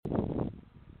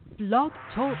Blog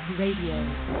Talk Radio.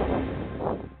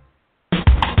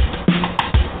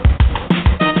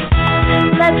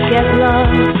 Let's get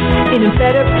lost in a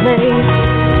better place.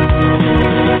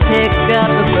 Pick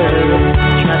up a bird,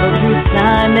 travel through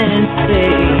time and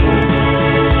space.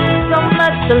 So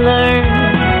much to learn,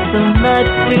 so much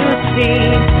to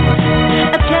see.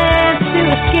 A chance to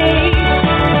escape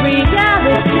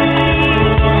reality.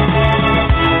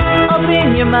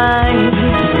 Open your mind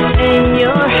and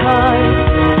your heart.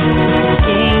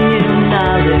 Gain new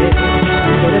knowledge,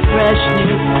 get a fresh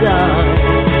new start.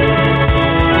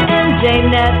 MJ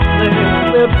Network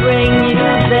will bring you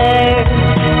there.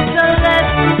 So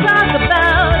let's talk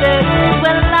about it.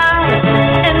 We're live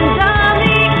and on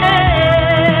the air.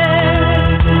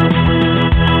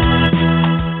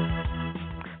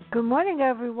 Good morning,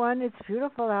 everyone. It's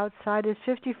beautiful outside. It's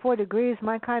 54 degrees,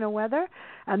 my kind of weather,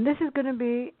 and this is going to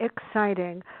be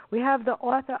exciting. We have the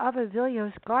author of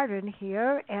Evelio's Garden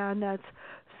here, and that's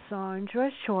Sandra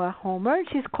Shaw-Homer.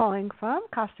 She's calling from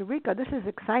Costa Rica. This is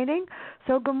exciting.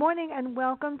 So good morning and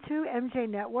welcome to MJ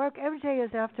Network. MJ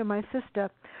is after my sister,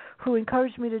 who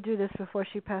encouraged me to do this before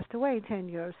she passed away 10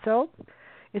 years. So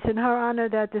it's in her honor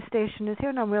that the station is here,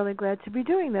 and I'm really glad to be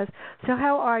doing this. So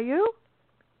how are you?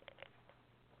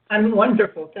 I'm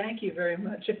wonderful. Thank you very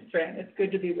much, Fran. It's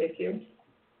good to be with you.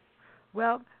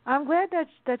 Well, I'm glad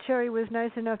that Sherry was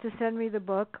nice enough to send me the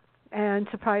book and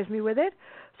surprise me with it.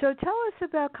 So tell us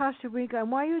about Costa Rica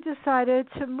and why you decided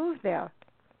to move there.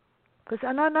 Because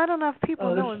not enough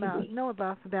people know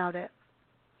about it.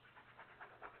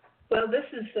 Well,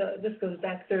 this goes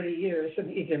back 30 years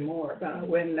and even more.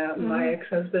 When my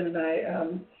ex-husband and I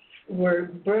were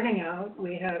burning out,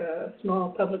 we had a small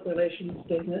public relations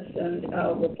business and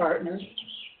we're partners.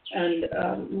 And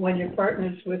when you're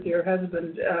partners with your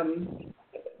husband,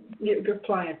 your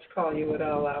clients call you at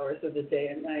all hours of the day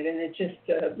and night, and it just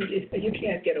you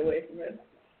can't get away from it.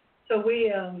 So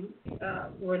we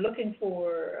were looking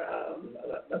for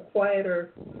a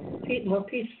quieter, more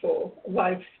peaceful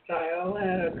lifestyle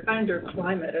and a kinder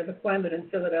climate. And the climate in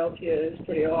Philadelphia is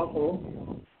pretty awful.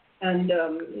 And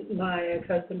my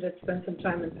ex-husband had spent some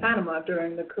time in Panama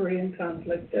during the Korean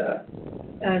conflict,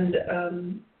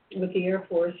 with the Air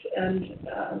Force, and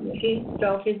he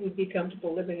felt he would be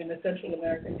comfortable living in a Central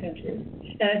American country.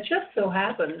 And it just so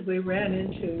happened we ran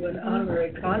into an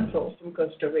honorary consul from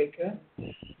Costa Rica,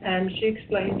 and she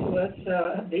explained to us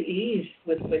the ease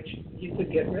with which you could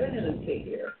get residency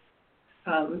here.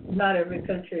 Not every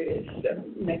country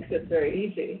makes it very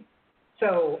easy.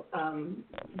 So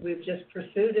we've just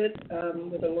pursued it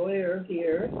with a lawyer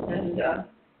here, and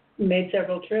made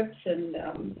several trips and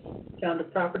found a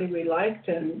property we liked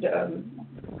and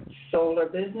sold our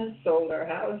business, sold our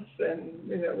house,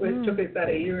 and it took us about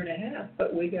a year and a half,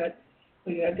 but we got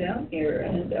down here.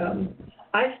 And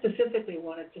I specifically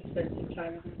wanted to spend some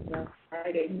time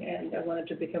writing, and I wanted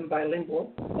to become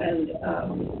bilingual. And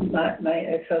my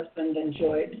ex-husband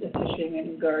enjoyed the fishing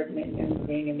and gardening and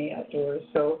being in the outdoors.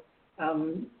 So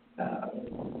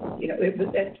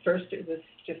at first it was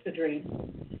just a dream.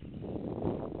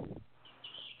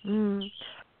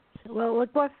 Well,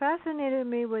 what fascinated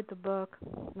me with the book,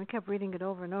 I kept reading it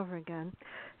over and over again,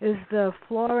 is the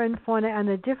flora and fauna and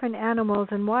the different animals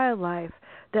and wildlife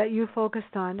that you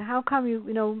focused on. How come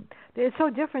it's so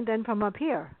different than from up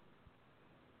here?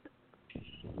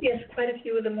 Yes, quite a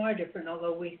few of them are different,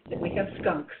 although we have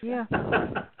skunks. Yeah.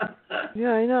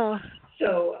 Yeah, I know.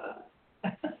 So,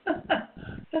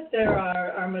 but there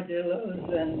are armadillos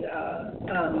and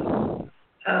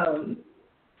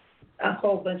a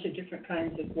whole bunch of different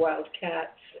kinds of wild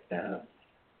cats,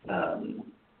 and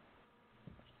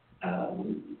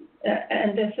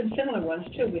there's some similar ones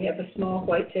too. We have a small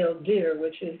white-tailed deer,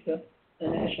 which is the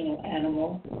national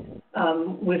animal.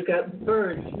 We've got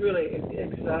birds, really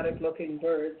exotic-looking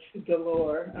birds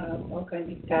galore, all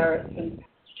kinds of parrots and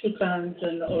toucans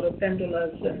and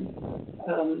otopendulas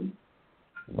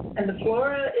and the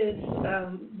flora is,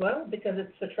 because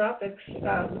it's the tropics,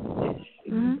 it's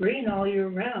green all year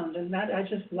round, and that I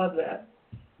just love that.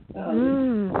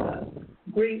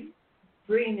 Green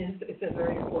is a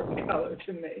very important color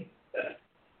to me.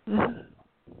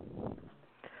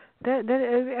 That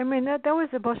was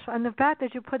the most fun. And the fact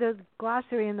that you put a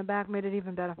glossary in the back made it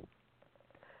even better.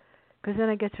 Because then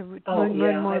I get to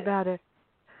learn more about it.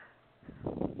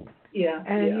 Yeah.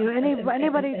 And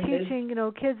anybody teaching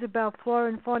kids about flora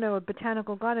and fauna or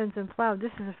botanical gardens and flowers,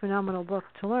 this is a phenomenal book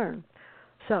to learn.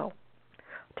 So,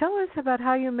 tell us about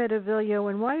how you met Evelio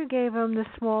and why you gave him this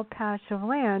small patch of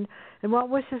land and what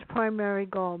was his primary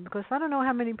goal. Because I don't know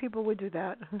how many people would do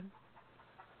that.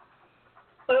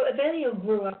 Well, Evelio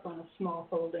grew up on a small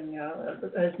holding,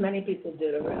 as many people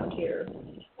did around here.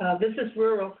 This is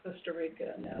rural Costa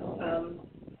Rica now.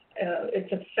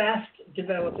 It's a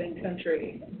fast-developing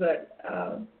country, but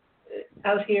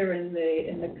out here in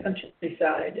the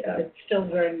countryside, it's still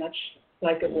very much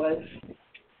like it was,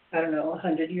 I don't know,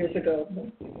 100 years ago.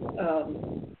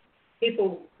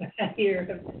 People here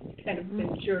have kind of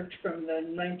been jerked from the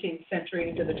 19th century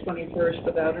into the 21st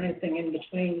without anything in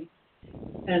between.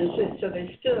 And so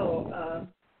they still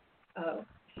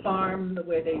farm the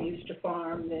way they used to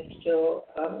farm. They still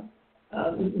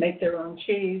make their own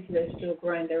cheese. They still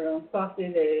grind their own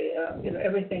coffee. They,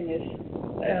 everything is,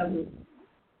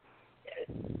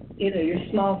 your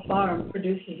small farm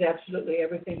produces absolutely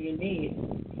everything you need.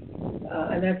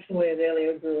 And that's the way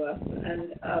Evelio grew up.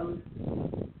 And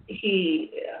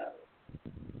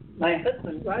my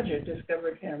husband, Roger,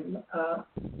 discovered him,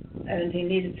 and he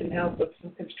needed some help with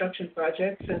some construction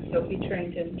projects, and so he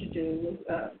trained him to do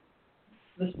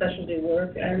the specialty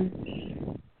work. And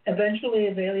eventually,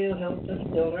 Evelio helped us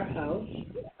build our house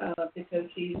because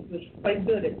he was quite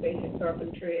good at basic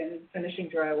carpentry and finishing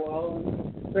drywall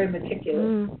and very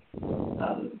meticulous.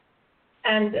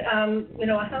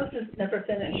 A house is never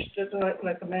finished, just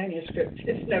like a manuscript.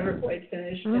 It's never quite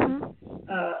finished. And,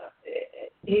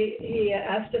 he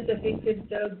asked us if he could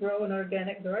grow an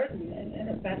organic garden in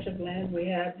a patch of land we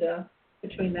had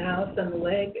between the house and the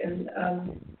lake, and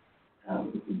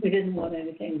we didn't want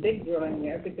anything big growing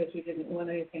there because we didn't want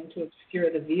anything to obscure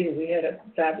the view. We had a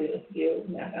fabulous view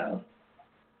in that house,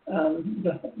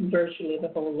 virtually the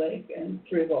whole lake and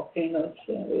 3 volcanoes.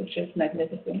 It was just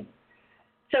magnificent.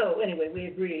 So anyway, we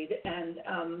agreed, and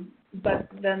but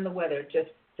then the weather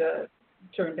just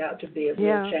turned out to be a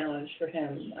real challenge for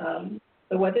him.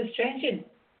 The weather's changing.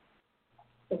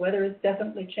 The weather is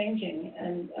definitely changing,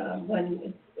 and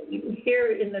when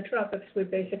here in the tropics, we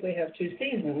basically have 2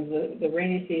 seasons: the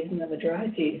rainy season and the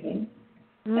dry season,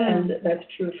 and that's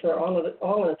true for all of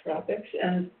the tropics.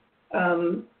 And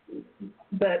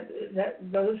but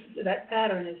that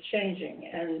pattern is changing,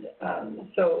 and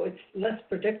so it's less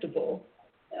predictable.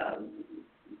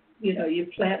 You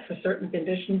plant for certain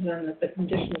conditions, and if the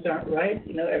conditions aren't right,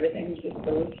 everything just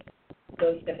goes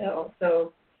to hell.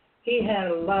 So he had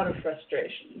a lot of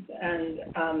frustrations, and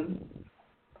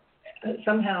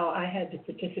somehow I had to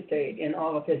participate in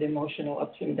all of his emotional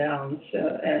ups and downs.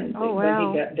 When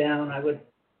he got down,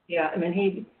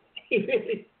 he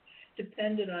really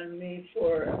depended on me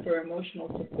for emotional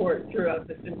support throughout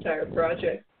this entire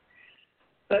project.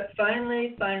 But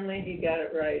finally, he got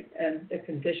it right, and the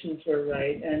conditions were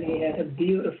right, and he had a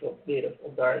beautiful, beautiful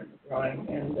garden growing.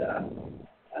 And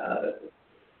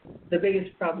the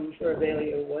biggest problem for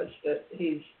Evelio was that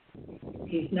he's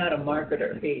not a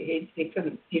marketer. He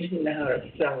didn't know how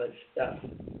to sell his stuff,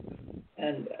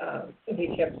 and so he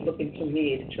kept looking to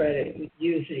me to try to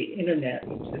use the internet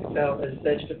to sell his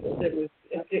vegetables. It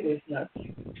was nuts.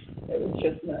 It was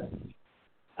just nuts.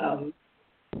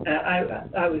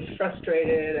 I was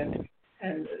frustrated,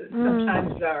 and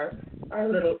sometimes our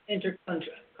little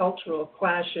intercultural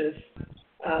clashes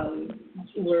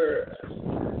were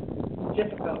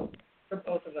difficult for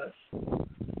both of us.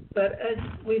 But as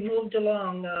we moved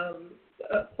along,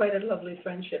 quite a lovely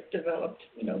friendship developed,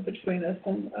 between us,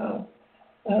 and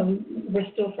we're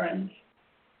still friends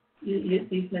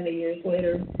these many years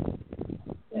later.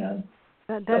 Yeah.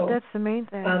 That's the main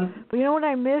thing. But you know what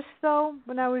I missed, though,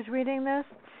 when I was reading this?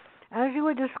 As you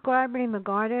were describing the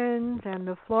gardens and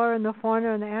the flora and the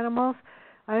fauna and the animals,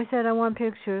 I said, I want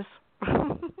pictures.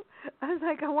 I was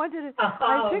like,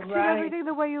 I pictured everything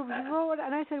the way you wrote,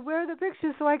 and I said, where are the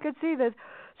pictures so I could see this?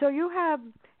 So you have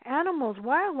animals,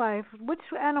 wildlife. Which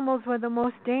animals were the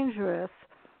most dangerous?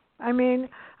 I mean,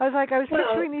 I was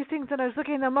picturing these things, and I was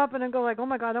looking them up, and I go like, oh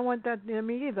my God, I don't want that near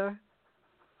me either.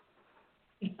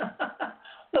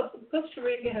 Well, Costa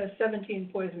Rica has 17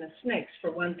 poisonous snakes,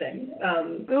 for one thing.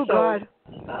 God.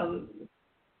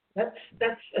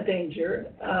 That's a danger.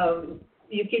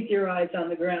 You keep your eyes on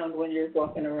the ground when you're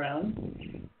walking around.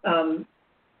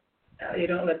 You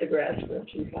don't let the grass grow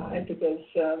too high because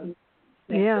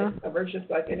snakes cover just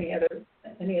like any other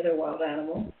wild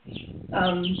animal.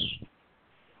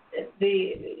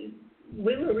 We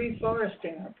were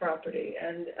reforesting our property,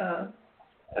 and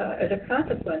as a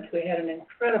consequence, we had an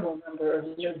incredible number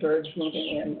of new birds moving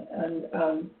in,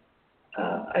 and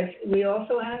we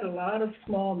also had a lot of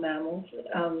small mammals,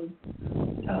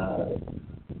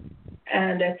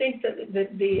 and I think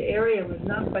that the area was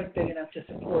not quite big enough to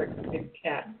support a big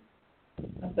cat,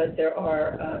 but there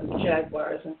are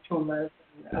jaguars and pumas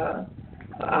and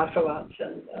ocelots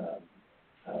and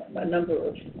a number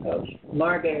of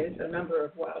margays, a number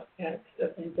of wildcats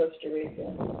in Costa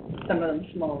Rica, some of them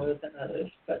smaller than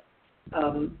others. But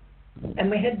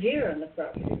and we had deer on the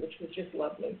property, which was just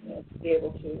lovely, to be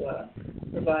able to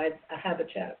provide a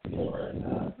habitat for.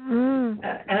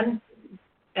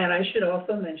 And I should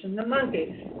also mention the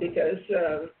monkeys, because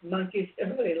monkeys,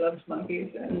 everybody loves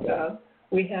monkeys, and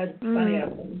we had plenty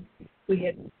of them. We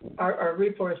had our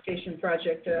reforestation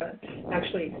project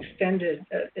actually extended,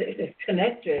 it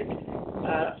connected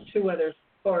two other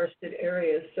forested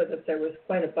areas so that there was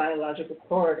quite a biological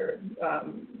corridor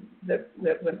that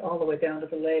went all the way down to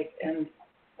the lake. And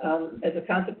as a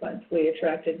consequence, we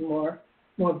attracted more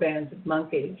bands of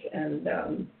monkeys. And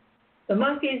the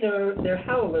monkeys they're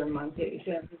howler monkeys.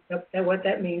 And what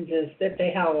that means is that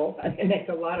they howl and they make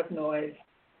a lot of noise.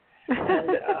 And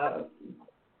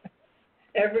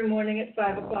every morning at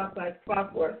 5 o'clock, like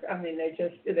clockwork. I mean, they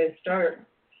start,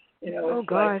 it's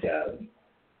like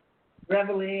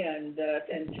reveille and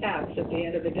taps at the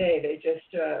end of the day. They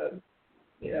just,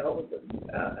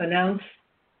 announce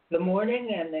the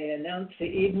morning and they announce the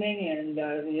evening. And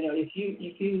if you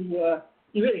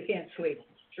really can't sleep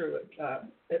through it at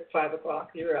 5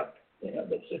 o'clock, you're up.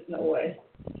 There's just no way.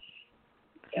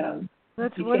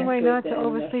 That's one way not to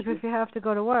oversleep if you have to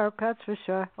go to work, that's for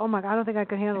sure. Oh, my God, I don't think I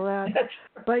could handle that.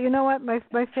 But you know what? My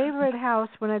favorite house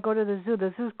when I go to the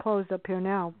zoo's closed up here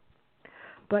now.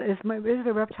 But is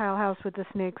the reptile house with the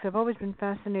snakes. I've always been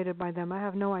fascinated by them. I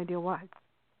have no idea why.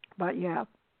 But, yeah.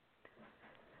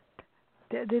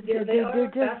 They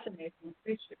are fascinating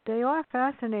creatures. They are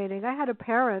fascinating. I had a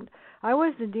parent. I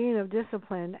was the dean of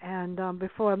discipline, and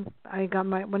before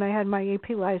when I had my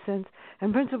AP license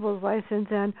and principal's license,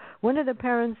 and one of the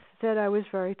parents said I was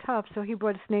very tough, so he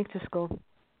brought a snake to school. At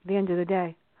the end of the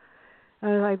day,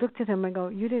 and I looked at him and go,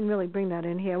 "You didn't really bring that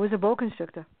in here." It was a boa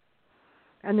constrictor,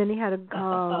 and then he had a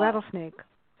rattlesnake,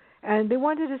 and they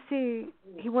wanted to see.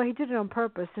 He did it on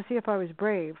purpose to see if I was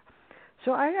brave.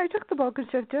 So I took the boa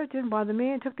constrictor, it didn't bother me,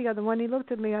 and took the other one. He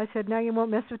looked at me. I said, "Now you won't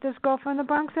mess with this girl from the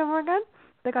Bronx ever again?"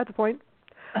 They got the point.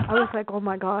 I was like, oh,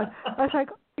 my God. I was like,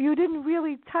 you didn't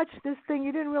really touch this thing.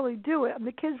 You didn't really do it. And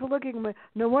the kids were looking at me.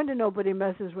 No wonder nobody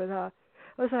messes with her.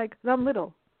 I was like, I'm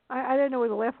little. I didn't know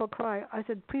whether to laugh or cry. I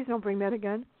said, please don't bring that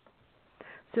again.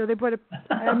 So they brought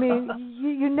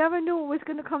you never knew what was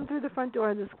going to come through the front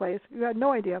door of this place. You had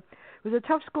no idea. It was a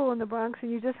tough school in the Bronx, and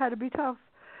you just had to be tough.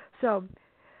 So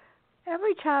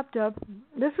every chapter,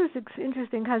 this was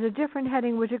interesting, has a different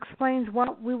heading which explains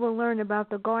what we will learn about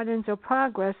the gardens or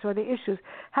progress or the issues.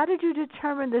 How did you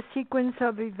determine the sequence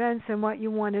of events and what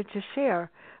you wanted to share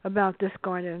about this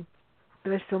garden?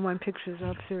 But I still want pictures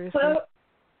up, seriously. Well,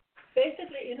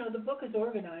 basically, the book is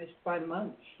organized by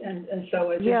months, and so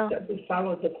it just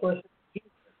followed the course of the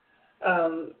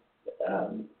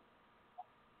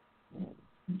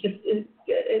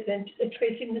year.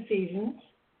 Tracing the seasons.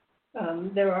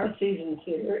 There are seasons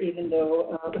here, even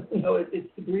though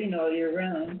it's green all year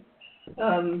round.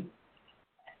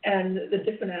 And the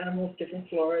different animals, different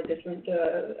flora, different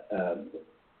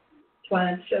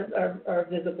plants are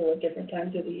visible at different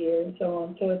times of the year and so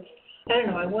on. So it's, I don't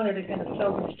know, I wanted to kind of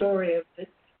tell the story of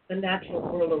the natural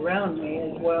world around me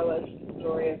as well as the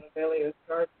story of Evelio's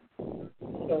garden.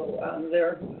 So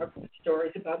there are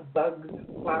stories about bugs,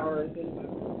 flowers, and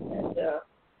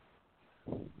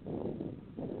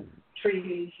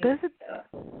trees. It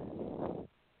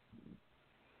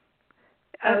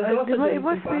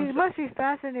must be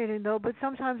fascinating, though, but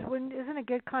sometimes isn't it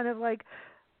get kind of like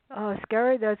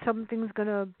scary that something's going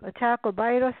to attack or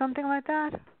bite or something like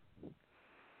that?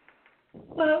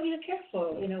 Well, you're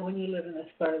careful, when you live in this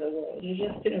part of the world. You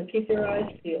just, keep your eyes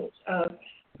peeled.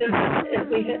 We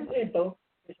had both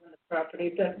on the property,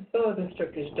 but boa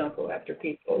constrictors don't go after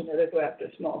people. They go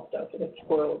after small stuff, like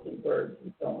squirrels and birds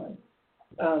and so on.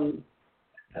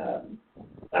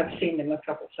 I've seen them a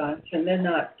couple times, and they're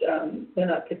not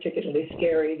particularly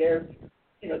scary. They're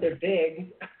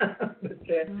big, but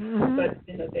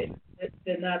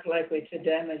they're not likely to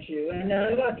damage you. And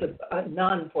there are lots of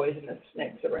non-poisonous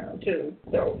snakes around too.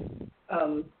 So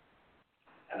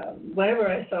whenever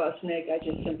I saw a snake, I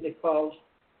just simply called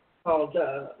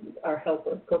our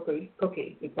helper, Cookie.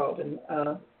 We called him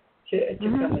to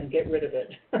come and get rid of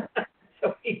it.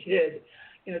 So he did.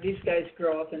 These guys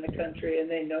grow up in the country and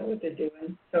they know what they're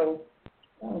doing. So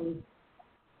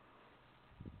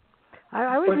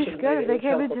I would be scared if they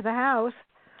came into the house.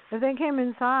 If they came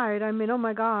inside, I mean, oh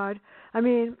my God. I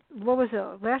mean, what was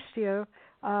it? Last year,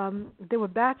 there were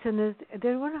bats in this.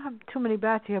 They don't have too many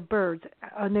bats here, birds.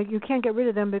 And you can't get rid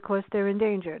of them because they're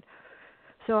endangered.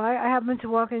 So I happened to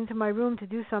walk into my room to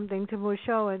do something to a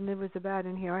show, and there was a bat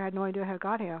in here. I had no idea how it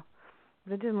got here.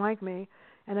 They didn't like me.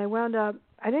 and I wound up.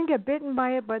 I didn't get bitten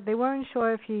by it, but they weren't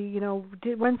sure if he,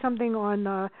 did run something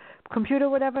on computer or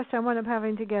whatever. So I wound up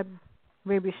having to get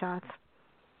rabies shots.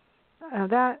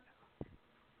 That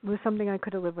was something I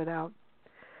could have lived without.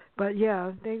 But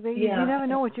yeah, you never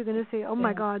know what you're going to see. Oh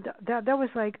my God, that was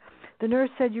like the nurse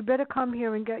said, you better come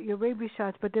here and get your rabies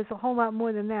shots. But there's a whole lot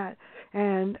more than that,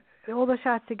 and all the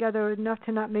shots together are enough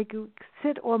to not make you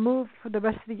sit or move for the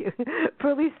rest of the year,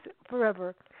 for at least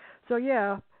forever. So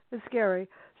yeah, it's scary.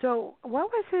 So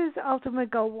what was his ultimate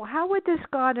goal? How would this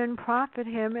garden profit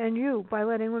him and you by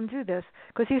letting him do this?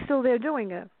 Because he's still there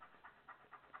doing it.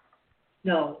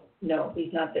 No,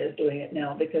 he's not there doing it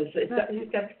now because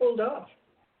it got pulled off.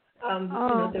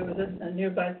 There was a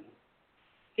nearby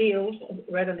field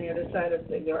right on the other side of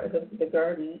the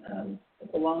garden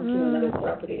that belonged to another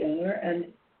property owner,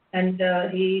 and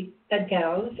he had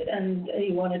cows, and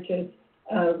he wanted to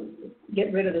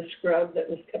get rid of the scrub that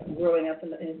was kept growing up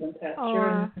in the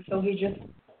pasture, and so he just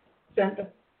sent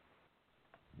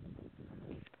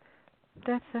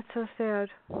That's so sad.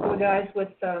 The guys with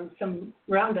some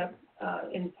Roundup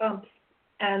in pumps.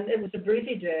 And it was a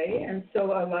breezy day, and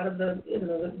so a lot of the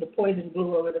poison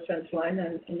blew over the fence line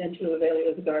and into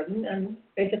Evelio's garden, and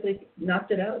basically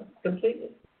knocked it out completely.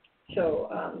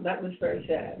 So that was very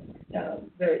sad,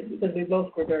 because we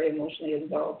both were very emotionally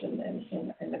involved in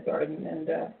the garden, and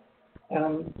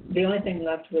the only thing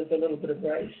left was a little bit of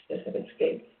rice that had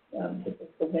escaped because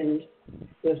the wind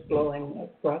was blowing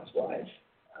crosswise.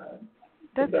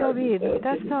 That's so mean.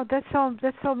 That's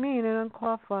so mean and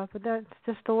uncalled for. But that's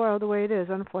just the world, the way it is.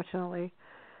 Unfortunately,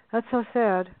 that's so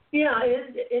sad. Yeah,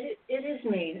 it is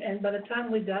mean. And by the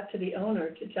time we got to the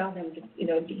owner to tell him to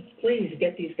please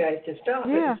get these guys to stop, it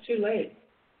was too late.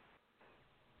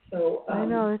 So I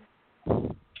know.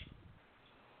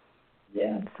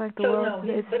 It's like the world.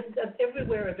 But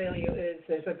everywhere Evelio is,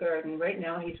 there's a garden. Right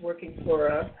now, he's working for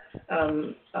a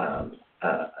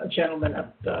gentleman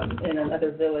up in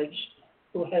another village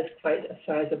who has quite a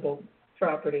sizable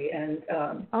property, and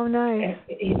nice.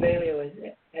 Evelio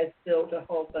has built a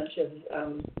whole bunch of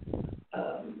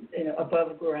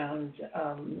above ground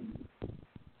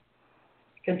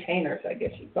containers, I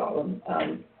guess you call them,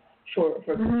 for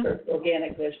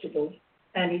organic vegetables,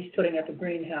 and he's putting up a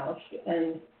greenhouse,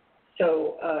 and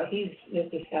so he's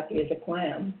just as happy as a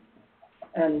clam.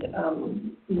 And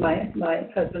my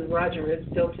husband Roger has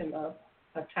built him a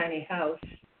tiny house.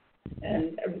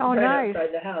 And nice.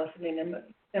 Outside the house, I mean,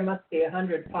 there must be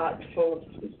 100 pots full of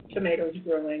tomatoes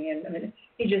growing, and I mean,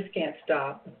 he just can't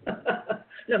stop,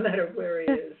 no matter where he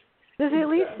is. Does he at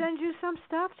least send you some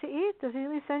stuff to eat? Does he at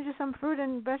least send you some fruit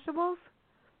and vegetables?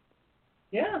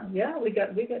 Yeah, we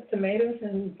got tomatoes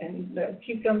and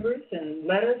cucumbers and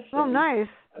lettuce. And nice.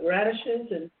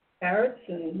 Radishes and carrots,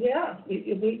 and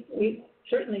we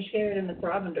certainly shared in the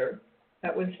provender.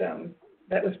 That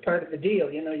was part of the deal.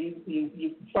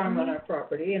 You farm on our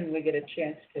property, and we get a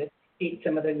chance to eat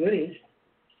some of the goodies.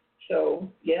 So,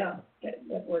 that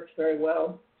works very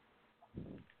well.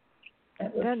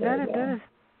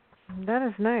 That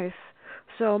is nice.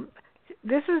 So,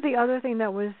 this is the other thing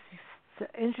that was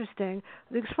interesting.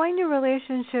 Explain your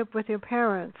relationship with your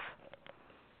parents.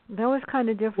 That was kind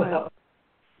of different. Well,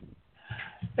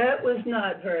 that was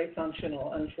not very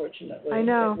functional, unfortunately. I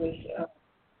know. It was,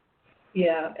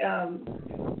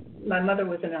 my mother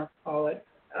was an alcoholic,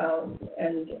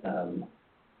 and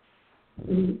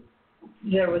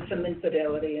there was some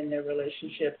infidelity in their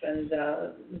relationship, and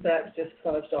that just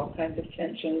caused all kinds of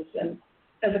tensions. And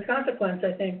as a consequence,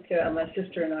 I think my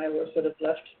sister and I were sort of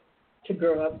left to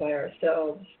grow up by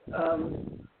ourselves.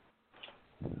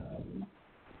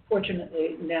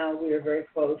 Fortunately, now we are very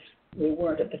close. We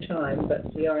weren't at the time,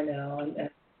 but we are now, and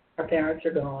our parents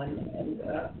are gone,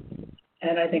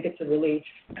 and I think it's a relief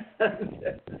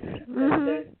that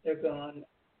they're gone.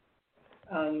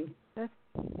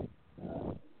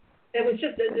 It was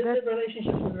just the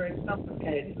relationships were very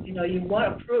complicated. You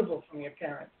want approval from your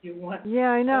parents. You want.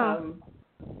 Yeah, I know.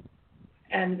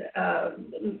 And our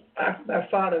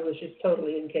father was just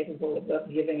totally incapable of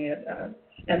giving it.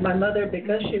 And my mother,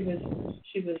 because she was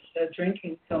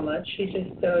drinking so much, she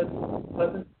just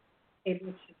wasn't able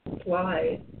to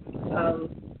supply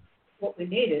what we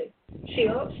needed. She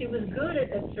was good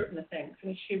at certain things. I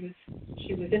mean, she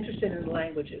was interested in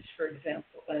languages, for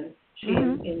example, and she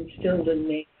instilled in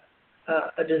me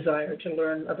a desire to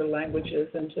learn other languages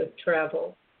and to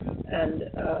travel. And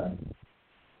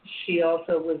she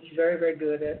also was very, very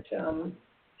good at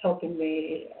helping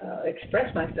me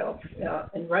express myself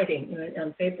in writing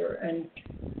on paper. And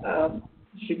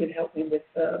she would help me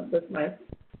with my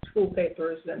school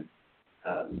papers and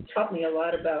taught me a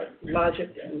lot about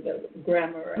logic and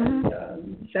grammar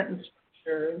and sentence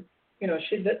her. You know,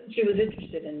 she was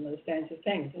interested in those kinds of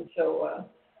things, and so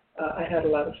I had a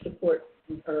lot of support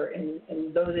from her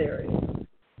in those areas.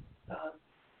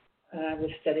 And I was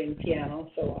studying piano,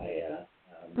 so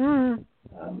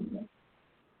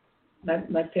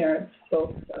my parents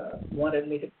both wanted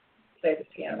me to play the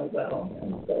piano well,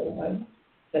 and so I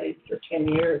studied for 10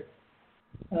 years.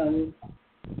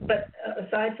 But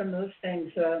aside from those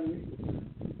things,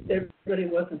 there really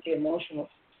wasn't the emotional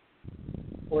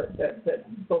support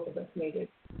that both of us needed.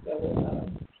 So,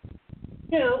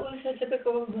 you know, it was a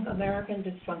typical American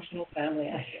dysfunctional family,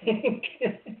 I think.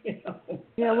 You know?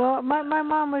 Yeah, well, my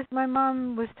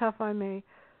mom was tough on me.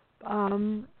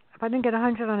 If I didn't get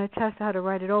 100 on a test, I had to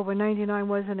write it over. 99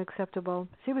 wasn't acceptable.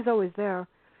 She was always there.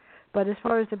 But as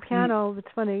far as the piano, it's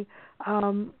funny. I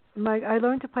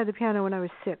learned to play the piano when I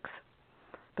was 6,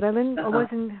 but I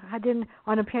didn't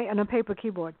on a paper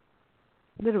keyboard,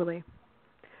 literally.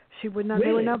 She would not. Really?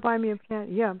 They would not buy me a piano.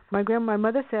 Yeah, my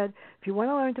mother said, if you want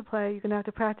to learn to play, you're gonna have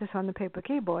to practice on the paper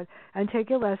keyboard and take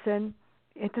your lesson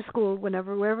into school,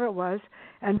 wherever it was.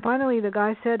 And finally, the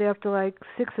guy said after like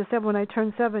 6 or 7, when I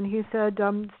turned 7, he said,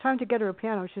 it's time to get her a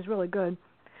piano. She's really good.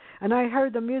 And I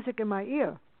heard the music in my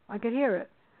ear. I could hear it.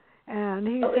 And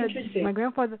he said, my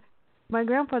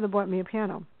grandfather bought me a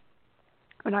piano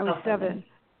when I was 7.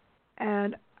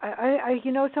 And I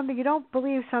you know something, you don't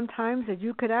believe sometimes that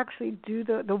you could actually do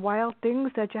the wild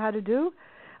things that you had to do.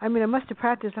 I mean, I must have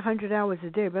practiced 100 hours a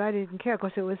day, but I didn't care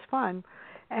because it was fun.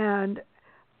 And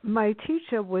my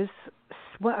teacher was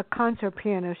a concert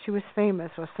pianist. She was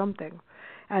famous or something.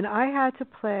 And I had to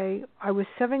play, I was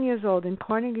 7 years old in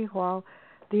Carnegie Hall,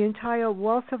 the entire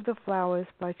Waltz of the Flowers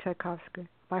by Tchaikovsky,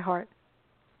 by heart.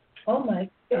 Oh, my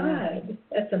God.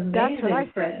 That's amazing, That's what I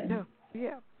Fran. said. No,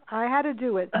 yeah, I had to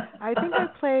do it. I think I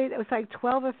played, it was like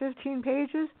 12 or 15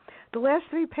 pages. The last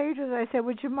 3 pages, I said,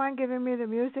 would you mind giving me the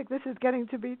music? This is getting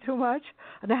to be too much.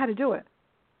 And I had to do it.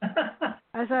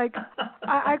 I was like,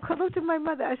 I looked at my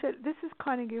mother. I said, this is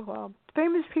Carnegie Hall.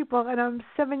 Famous people, and I'm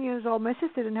 7 years old. My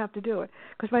sister didn't have to do it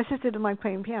because my sister didn't like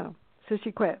playing piano, so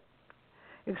she quit,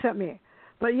 except me.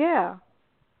 But yeah,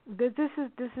 this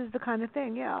is the kind of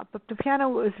thing, yeah. But the piano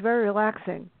was very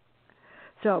relaxing.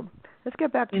 So let's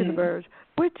get back to the birds.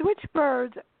 Which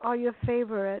birds are your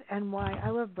favorite and why? I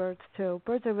love birds too.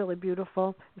 Birds are really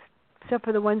beautiful, except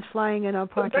for the ones flying in our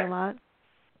parking lot.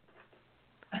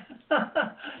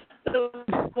 The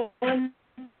ones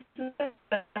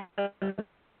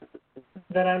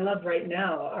that I love right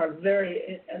now are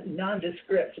very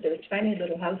nondescript. They're tiny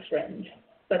little house wrens,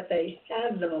 but they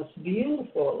have the most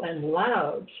beautiful and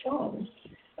loud songs.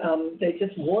 They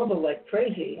just warble like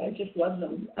crazy. I just love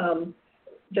them.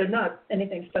 They're not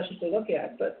anything special to look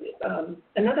at, but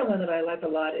another one that I like a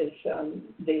lot is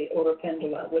the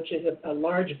otopendula, which is a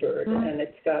large bird, and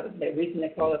it's got, the reason they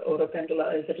call it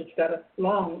otopendula is that it's got a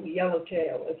long yellow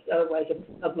tail. It's otherwise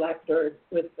a black bird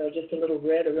with just a little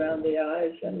red around the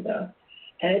eyes, and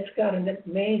it's got an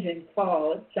amazing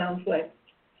call. It sounds like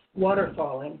water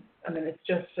falling. I mean, it's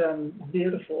just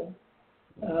beautiful.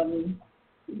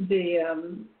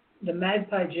 The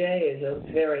magpie jay is a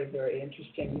very, very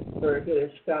interesting bird who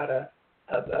has got a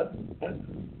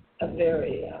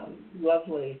very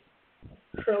lovely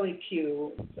curly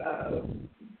Q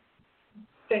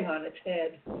thing on its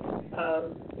head.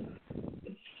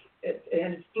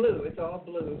 And it's blue. It's all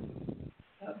blue,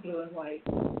 blue and white.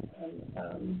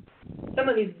 And some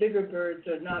of these bigger birds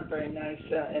are not very nice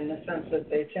in the sense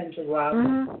that they tend to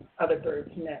rob other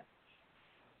birds' nests.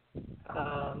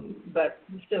 But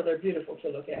still, they're beautiful to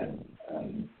look at.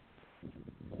 And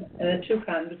the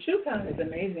toucan is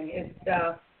amazing.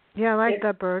 Yeah, I like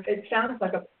that bird. It sounds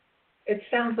like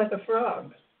a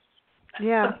frog.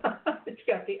 Yeah. It's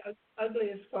got the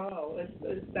ugliest call.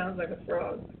 It sounds like a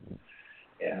frog.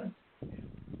 Yeah.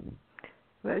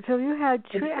 So you had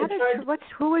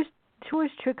who was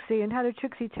Trixie, and how did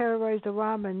Trixie terrorize the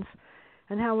robins?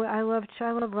 And how I love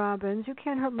robins. You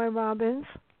can't hurt my robins.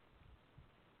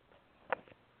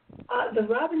 The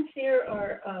robins here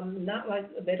are not like,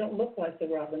 they don't look like the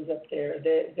robins up there.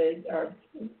 They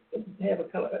have a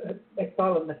color. They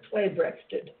call them the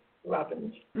clay-breasted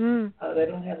robins. They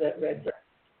don't have that red breast,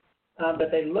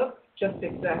 but they look just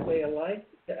exactly alike.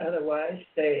 Otherwise,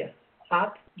 they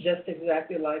hop just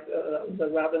exactly like the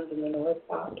robins in the north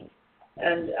hop,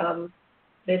 and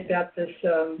they've got this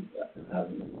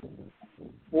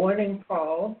warning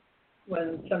call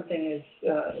when something is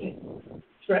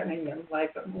threatening them,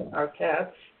 like our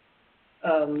cats.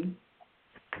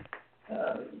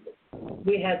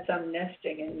 We had some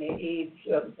nesting in the eaves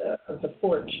of the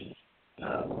porch.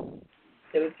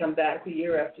 They would come back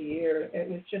year after year. It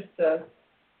was just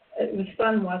it was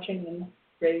fun watching them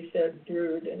raised a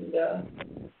brood, and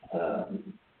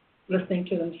listening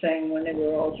to them sing when they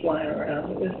were all flying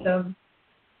around. It was,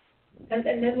 and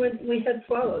then we had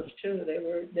swallows too.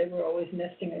 They were always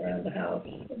nesting around the house.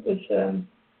 It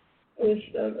was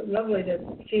lovely to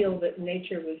feel that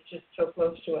nature was just so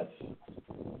close to us.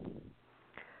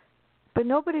 But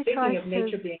nobody tries to... Speaking of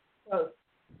nature being close.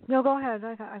 No, go ahead.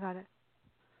 I got it.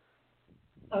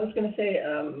 I was going to say,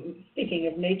 speaking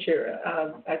of nature,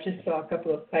 I just saw a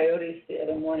couple of coyotes the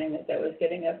other morning as I was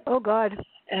getting up. Oh, God.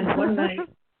 And one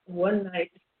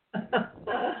night,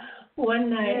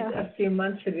 Yeah. a few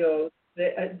months ago,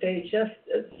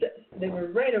 they were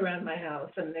right around my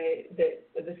house, and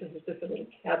this is just a little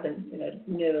cabin,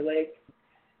 near the lake.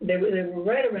 They were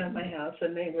right around my house,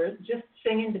 and they were just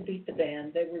singing to beat the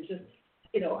band. They were just,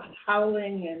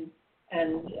 howling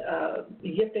and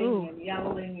yipping Ooh. and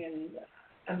yowling, and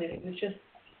I mean, it was just.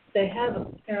 They have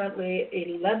apparently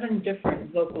 11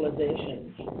 different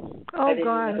vocalizations. Oh, I didn't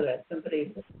God. know that.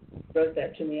 Somebody wrote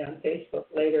that to me on Facebook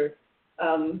later.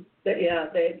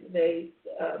 They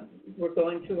were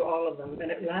going through all of them, and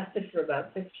it lasted for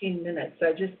about 15 minutes.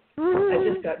 I just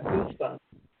got goosebumps.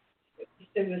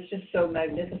 It was just so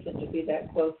magnificent to be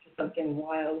that close to something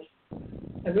wild.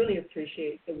 I really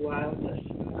appreciate the wildness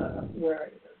where I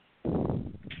live.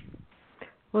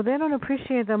 Well, they don't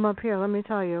appreciate them up here, let me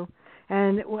tell you.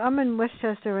 And I'm in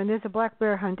Westchester, and there's a black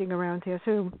bear hunting around here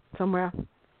too, somewhere.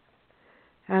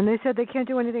 And they said they can't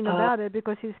do anything about it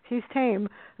because he's tame.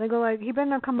 They go like, he better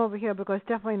not come over here because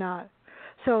definitely not.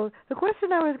 So the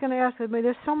question I was going to ask is,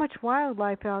 there's so much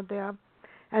wildlife out there,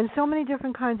 and so many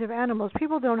different kinds of animals.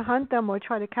 People don't hunt them or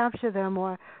try to capture them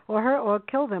or hurt or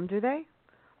kill them, do they?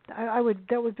 That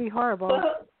would be horrible.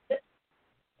 Well,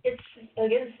 it's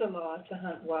against the law to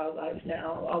hunt wildlife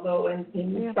now. Although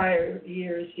in prior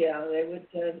years, they would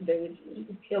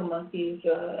kill monkeys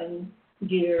and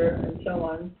deer and so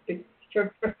on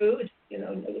for food.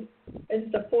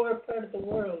 It's a poor part of the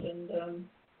world,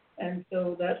 and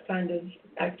so that kind of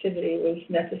activity was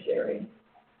necessary.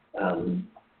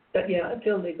 But it's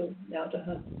illegal now to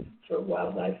hunt for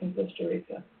wildlife in Costa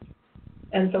Rica,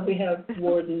 and so we have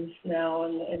wardens now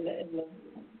in the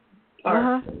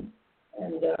parks.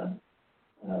 And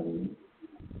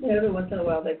every once in a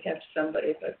while they catch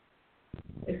somebody, but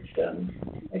it's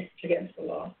against the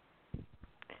law.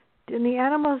 And the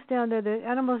animals down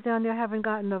there haven't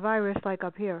gotten the virus like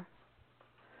up here.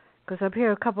 Because up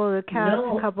here, a couple of the cats,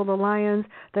 a couple of the lions,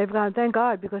 they've got, thank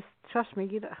God, because trust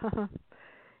me,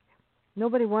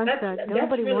 nobody wants that.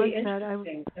 Nobody really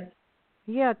wants that.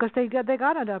 Yeah, because they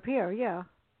got it up here, yeah.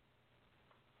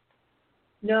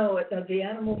 No, the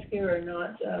animals here are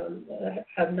not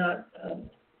have not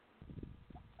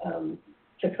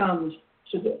succumbed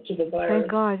to the virus.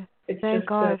 Thank God. Thank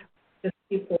God. Just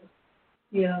people.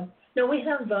 Yeah. No, we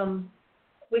have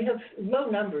low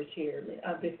numbers here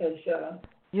because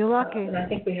you're lucky. and I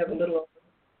think we have a little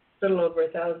over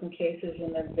 1,000 cases,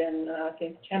 and there've been I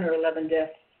think 10 or 11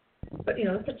 deaths. But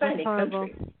it's a tiny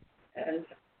country, and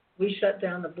we shut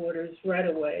down the borders right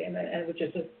away, and which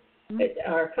is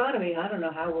our economy. I don't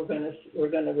know how we're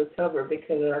going to recover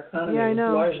because our economy is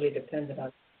largely dependent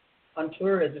on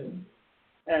tourism,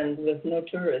 and with no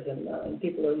tourism,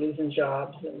 people are losing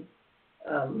jobs, and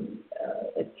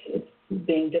it's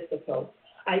being difficult.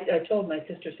 I told my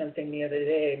sister something the other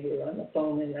day. We were on the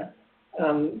phone,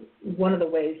 and one of the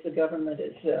ways the government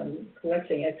is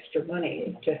collecting extra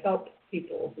money to help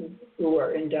people who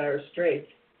are in dire straits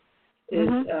is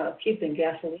keeping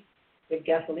the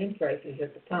gasoline prices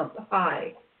at the pump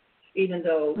high, even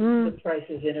though the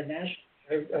prices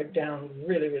internationally are down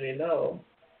really, really low.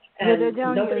 And they're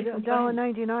down here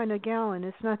 $1.99 a gallon.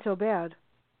 It's not so bad.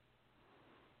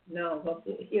 No, well,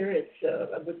 here it's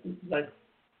like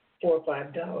 $4 or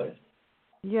 $5.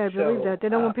 Yeah, I believe that. They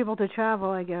don't want people to travel,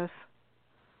 I guess.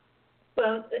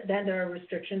 Well, then there are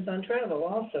restrictions on travel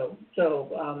also. So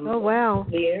oh, wow.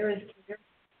 The air is clear.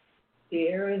 The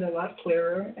air is a lot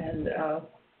clearer, and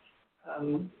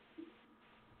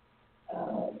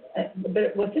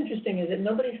but what's interesting is that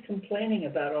nobody's complaining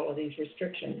about all of these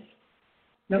restrictions.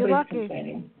 Nobody's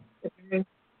complaining. They're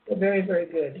very, very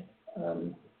good.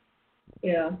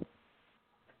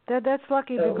 That's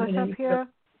lucky because up here,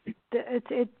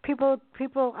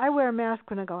 people. I wear a mask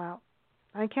when I go out.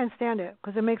 I can't stand it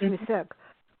because it makes me sick.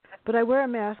 But I wear a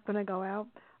mask when I go out.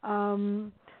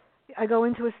 I go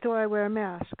into a store, I wear a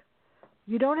mask.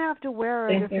 You don't have to wear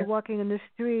it if you're walking in the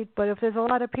street, but if there's a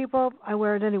lot of people, I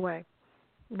wear it anyway.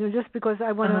 Just because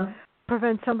I want to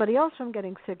prevent somebody else from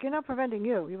getting sick. You're not preventing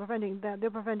you. You're preventing that.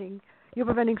 You're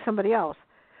preventing somebody else.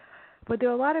 But there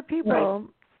are a lot of people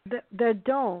that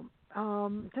don't.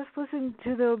 just listening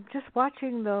to just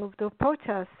watching the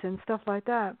protests and stuff like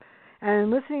that,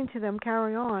 and listening to them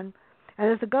carry on.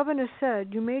 And as the governor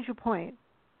said, you made your point,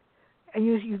 and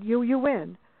you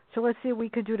win. So let's see what we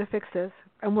can do to fix this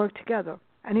and work together.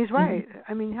 And he's right.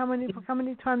 I mean, how many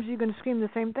times are you going to scream the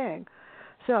same thing?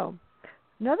 So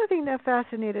another thing that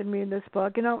fascinated me in this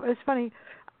book, it's funny.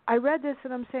 I read this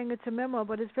and I'm saying it's a memoir,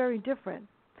 but it's very different.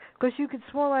 Because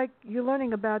it's more like you're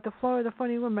learning about the flora, the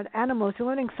fauna, about animals. You're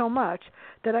learning so much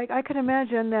that I can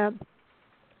imagine that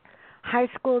high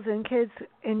schools and kids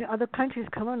in other countries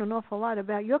can learn an awful lot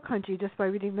about your country just by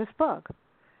reading this book.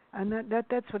 And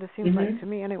that's what it seems like to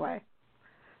me anyway.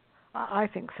 I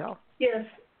think so. Yes.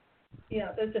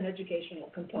 Yeah, there's an educational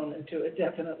component to it,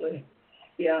 definitely.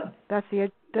 Yeah. That's the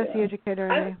educator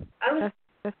in me.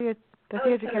 That's the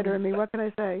educator in me. What can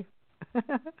I say?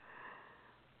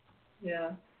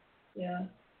 Yeah. Yeah.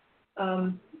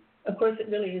 Of course, it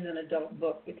really is an adult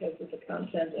book because of the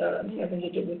content having to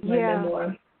do with my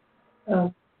memoir.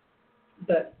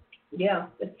 But yeah,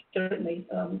 it's certainly,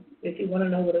 if you want to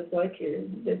know what it's like here,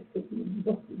 the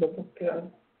book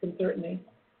can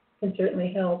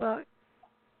certainly help. Well,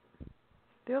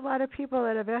 there are a lot of people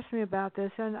that have asked me about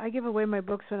this, and I give away my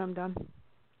books when I'm done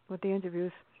with the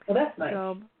interviews. Well, that's nice.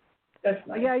 So, that's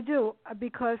nice. Yeah, I do,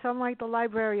 because I'm like the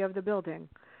library of the building.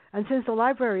 And since the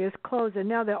library is closed and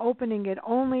now they're opening it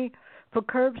only for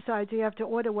curbside, so you have to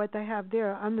order what they have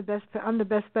there. I'm the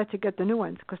best bet to get the new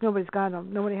ones because nobody's got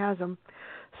them. Nobody has them.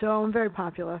 So I'm very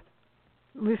popular,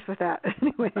 at least for that.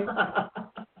 Anyway,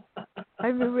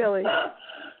 I mean, really.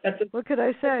 What could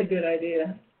I say? That's a good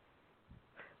idea.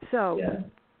 So,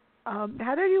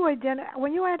 how did you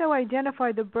when you had to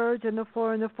identify the birds and the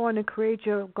flora and the fauna and create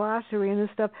your glossary and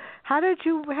this stuff? How did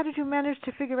you manage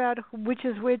to figure out which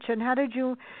is which, and how do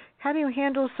you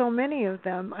handle so many of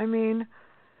them? I mean,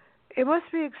 it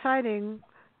must be exciting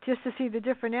just to see the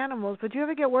different animals. But do you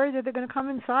ever get worried that they're going to come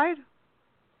inside?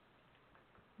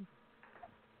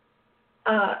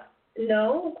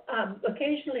 No.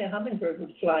 Occasionally a hummingbird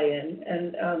would fly in,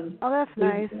 and that's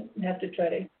nice. We'd have to try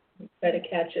to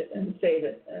catch it and save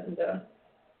it. And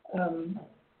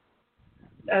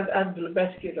I've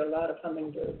rescued a lot of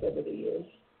hummingbirds over the years.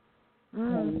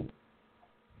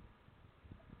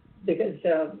 Because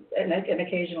and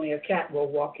occasionally a cat will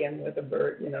walk in with a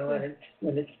bird, and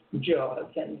it's jaws,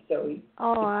 and so you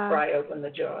pry open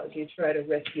the jaws. You try to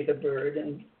rescue the bird,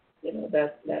 and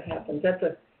that happens. That's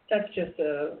just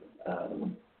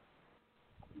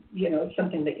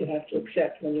something that you have to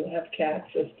accept when you have cats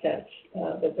as pets,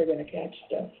 that they're going to catch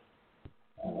stuff.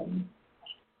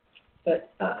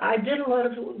 But I did a lot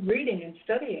of reading and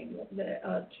studying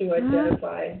to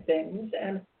identify things,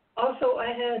 and also I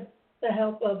had the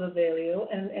help of Evelio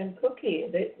and Cookie,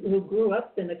 who grew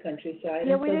up in the countryside,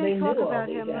 and so they knew all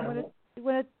these animals.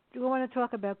 We want to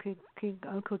talk about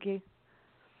Cookie.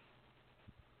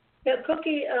 Yeah,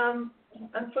 Cookie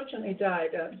unfortunately died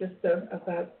just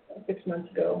about 6 months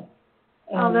ago.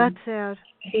 That's sad.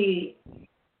 He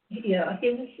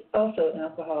was also an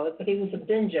alcoholic, but he was a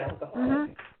binge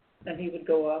alcoholic, and he would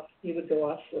go off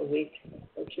for a week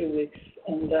or 2 weeks,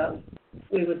 and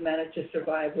we would manage to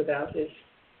survive without his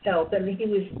help. And he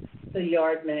was the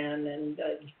yard man and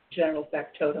general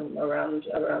factotum around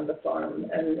the farm,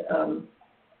 and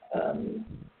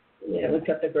we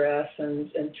cut the grass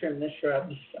and trim the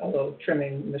shrubs. Although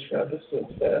trimming the shrubs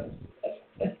was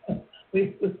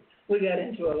we got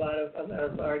into a lot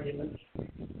of arguments,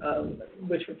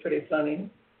 which were pretty funny.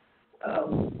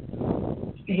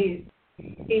 He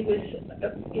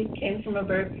came from a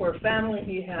very poor family.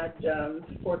 He had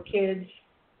 4 kids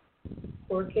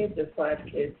or 5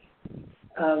 kids.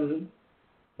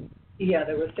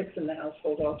 There were 6 in the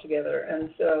household altogether,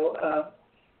 and so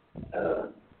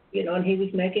and he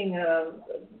was making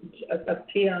a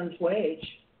peon's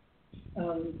wage.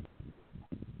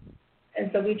 And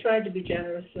so we tried to be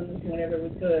generous whenever we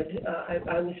could.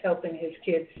 I was helping his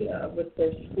kids with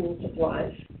their school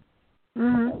supplies.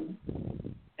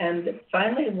 And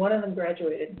finally, one of them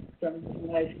graduated from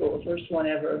high school, first one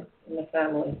ever in the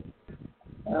family.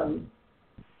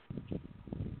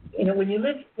 When you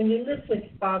live with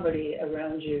poverty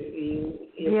around you,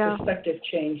 your perspective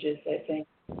changes, I think.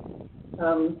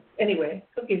 Anyway,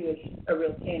 Cookie was a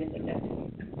real pain in the neck.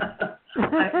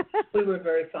 We were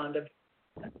very fond of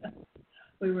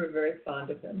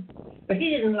him. But he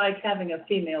didn't like having a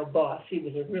female boss. He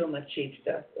was a real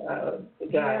machista guy.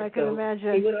 Yeah, I can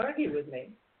imagine. He would argue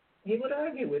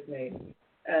with me.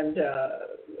 And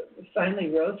finally,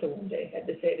 Rosa one day had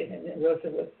to say to him, and Rosa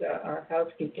was our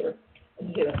housekeeper,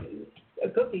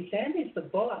 Cookie, Sandy's the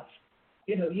boss.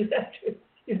 You have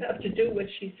you have to do what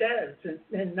she says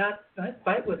and not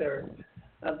fight with her.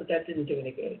 But that didn't do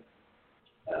any good.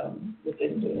 It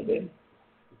didn't do any good.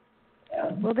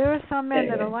 Well, there are some men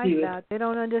that are like anyway, that. They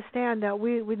don't understand that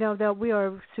we know that we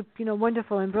are,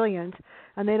 wonderful and brilliant,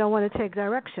 and they don't want to take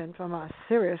direction from us.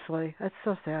 Seriously, that's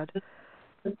so sad.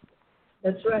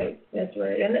 That's right. That's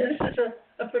right. And this is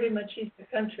a pretty machismo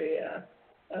country.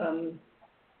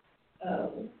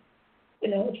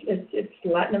 It's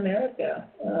Latin America.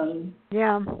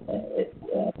 Yeah.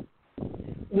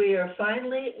 We have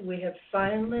finally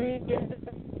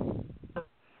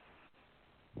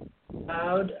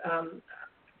allowed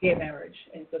gay marriage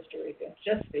in Costa Rica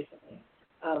just recently.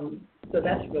 So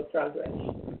that's real progress.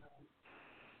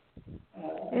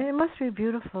 It must be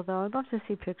beautiful, though. I'd love to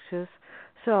see pictures.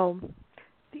 So,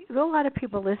 there are a lot of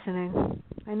people listening.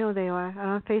 I know they are.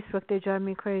 On Facebook, they drive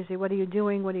me crazy. What are you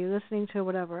doing? What are you listening to?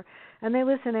 Whatever. And they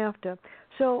listen after.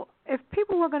 So, if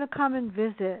people were going to come and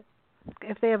visit,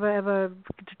 if they ever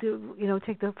do,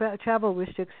 take the travel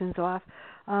restrictions off,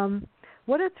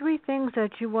 what are 3 things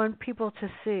that you want people to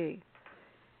see?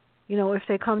 If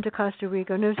they come to Costa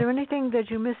Rica, and is there anything that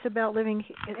you miss about living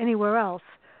anywhere else,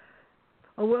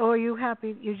 or are you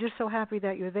happy? You're just so happy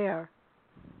that you're there.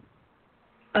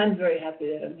 I'm very happy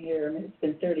that I'm here. I mean, it's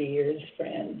been 30 years,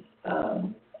 Fran.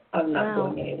 I'm not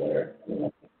going anywhere.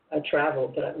 I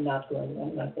traveled, but I'm not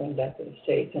going back to the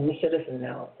States. I'm a citizen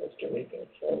now of Costa Rica.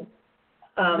 So,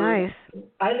 nice.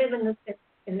 I live in the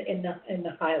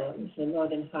Highlands, the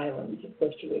northern Highlands of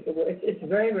Costa Rica. Where it's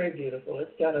very, very beautiful.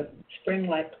 It's got a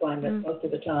spring-like climate most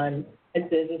of the time.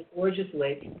 There's this gorgeous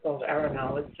lake called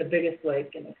Arenal. It's the biggest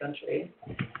lake in the country.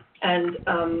 And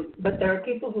but there are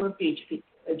people who are beach people.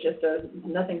 It's just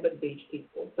nothing but beach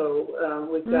people. So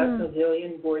we've got a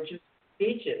zillion gorgeous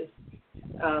beaches.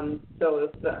 And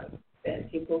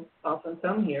people often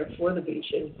come here for the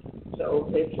beaches. So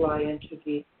they fly into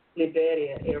the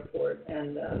Liberia airport,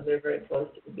 and they're very close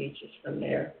to the beaches from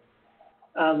there.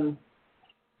 I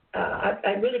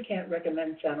really can't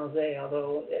recommend San Jose,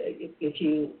 although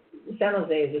San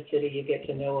Jose is a city you get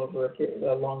to know over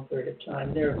a long period of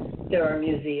time. There are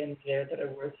museums there that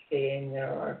are worth seeing.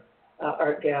 There are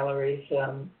art galleries.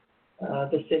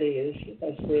 The city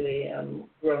has really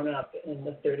grown up in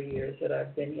the 30 years that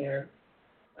I've been here.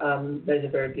 There's a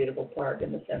very beautiful park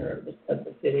in the center of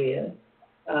the city.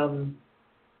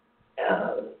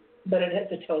 But it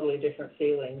has a totally different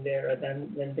feeling there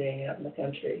than being out in the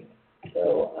country.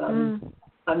 So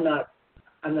I'm not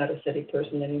a city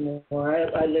person anymore.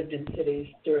 I lived in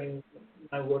cities during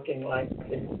my working life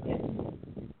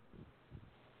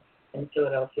in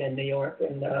Philadelphia and New York,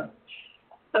 and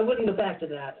I wouldn't go back to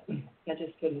that. I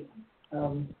just couldn't.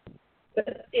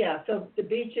 But yeah, so the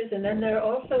beaches, and then there are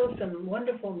also some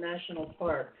wonderful national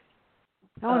parks.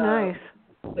 Oh, nice.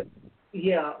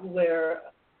 Where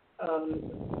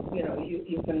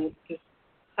you can just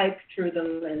hike through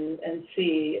them and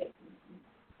see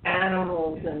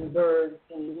animals and birds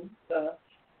and the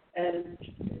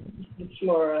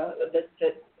flora that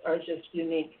are just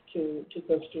unique to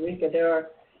Costa Rica. There are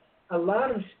a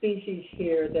lot of species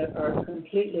here that are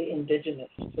completely indigenous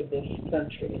to this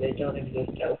country. They don't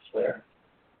exist elsewhere.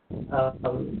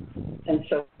 And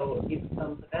so you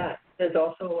come to that. There's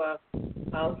also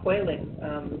quailing,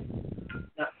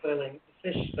 not quailing to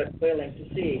fish, but quailing to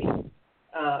sea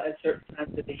at certain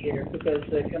times of the year because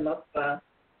they come up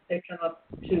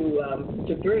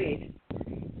to breed.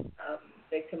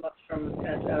 They come up from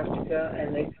Antarctica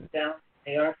and they come down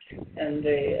in the Arctic, and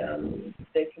they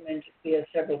come in via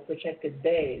several protected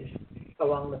bays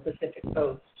along the Pacific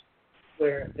coast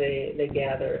where they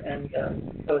gather. And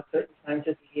so at certain times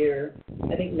of the year,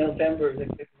 I think November is a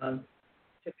good month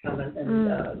to come and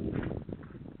look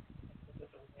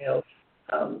at the whales.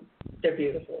 They're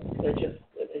beautiful. They're just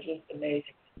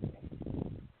amazing.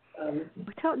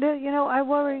 I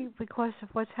worry because of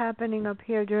what's happening up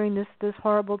here during this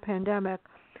horrible pandemic,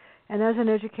 and as an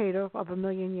educator of 1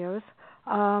 million years,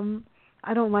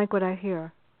 I don't like what I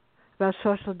hear about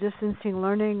social distancing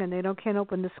learning, and they can't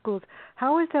open the schools.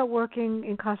 How is that working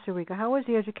in Costa Rica? How is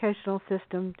the educational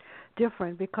system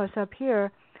different? Because up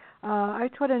here, I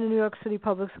taught in a New York City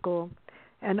public school,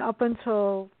 and up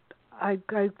until I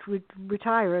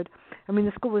retired, I mean,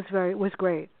 the school was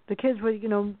great. The kids were,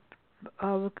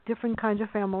 different kinds of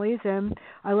families, and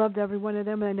I loved every one of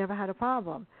them, and I never had a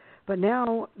problem. But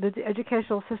now the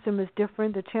educational system is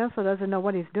different. The chancellor doesn't know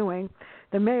what he's doing.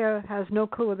 The mayor has no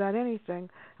clue about anything.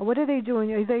 And what are they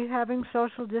doing? Are they having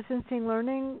social distancing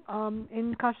learning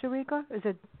in Costa Rica? Is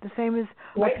it the same as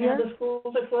right up here? Now the schools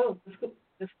are closed.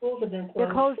 The schools have been closed.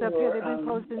 They're closed up here.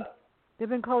 They've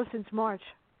been closed since March.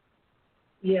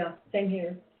 Yeah, same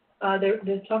here.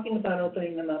 They're talking about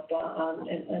opening them up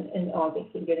in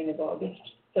August, the beginning of August.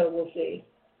 So we'll see.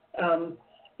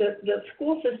 The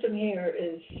school system here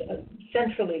is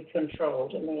centrally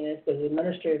controlled. I mean, it's the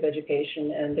Ministry of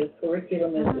Education, and the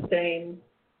curriculum is the same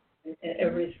in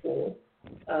every school.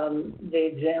 The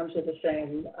exams are the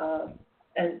same,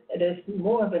 and there's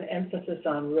more of an emphasis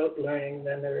on rote learning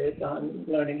than there is on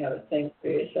learning how to think for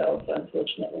yourself.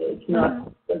 Unfortunately, it's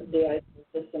not the ideal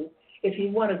system. If you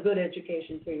want a good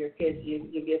education for your kids,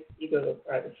 you go to a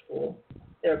private school.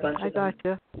 There are a bunch of them. I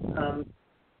gotcha.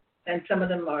 And some of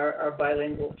them are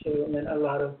bilingual too. I mean, a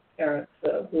lot of parents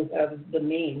who have the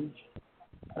means.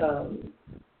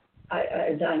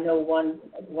 I know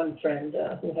one friend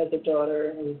who has a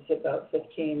daughter who's about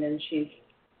 15, and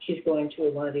she's going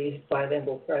to one of these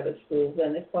bilingual private schools,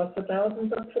 and it costs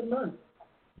 $1,000 a month.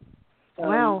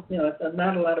 Wow. You know,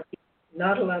 not a lot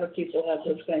of people have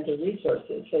those kinds of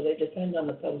resources, so they depend on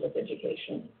the public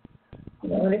education. You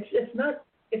know, and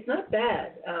it's not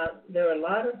bad. There are a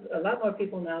lot more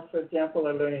people now, for example,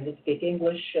 are learning to speak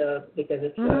English because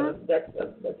it's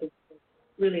that's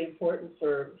really important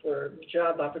for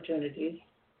job opportunities.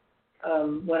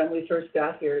 When we first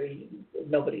got here,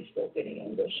 nobody spoke any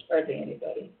English, hardly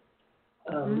anybody.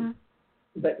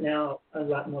 But now a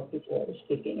lot more people are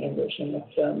speaking English,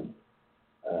 and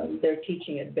they're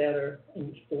teaching it better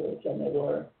in schools than they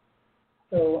were.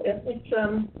 So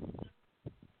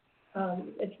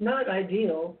it's not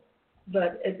ideal,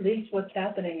 but at least what's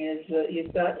happening is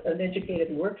you've got an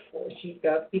educated workforce. You've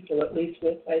got people at least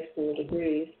with high school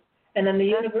degrees. And then the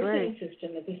university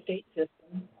system is a state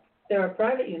system. There are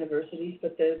private universities,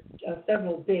 but there's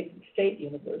several big state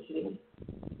universities.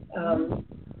 And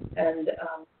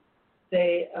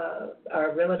they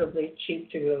are relatively cheap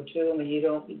to go to. I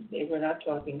mean, we're not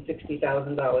talking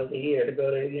 $60,000 a year to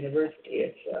go to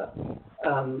university.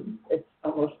 It's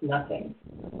almost nothing.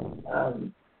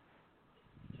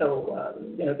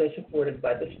 You know, they're supported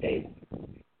by the state.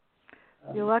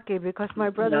 You're lucky because my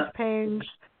brother's paying.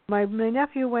 My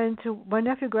nephew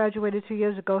graduated 2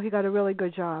 years ago. He got a really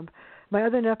good job. My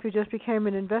other nephew just became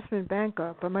an investment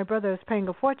banker, but my brother is paying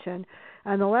a fortune.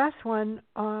 And the last one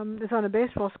is on a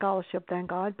baseball scholarship, thank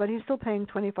God, but he's still paying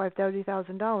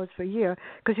 $25,000-$30,000 for a year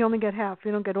because you only get half.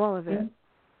 You don't get all of it.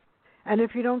 Mm-hmm. And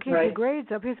if you don't keep your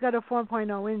grades up, he's got a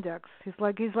 4.0 index. He's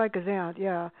like his aunt,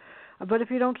 yeah. But if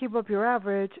you don't keep up your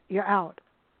average, you're out.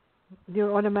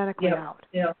 You're automatically out.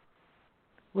 Yeah.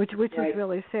 Which is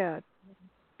really sad.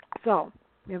 So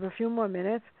we have a few more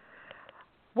minutes.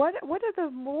 What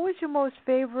was your most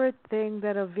favorite thing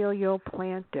that Evelio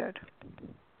planted?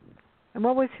 And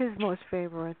what was his most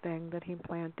favorite thing that he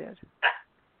planted?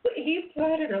 He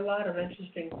planted a lot of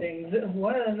interesting things.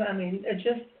 One of them, I mean,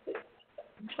 just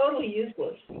totally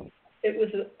useless. It was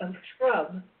a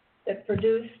shrub that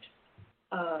produced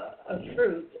a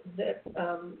fruit that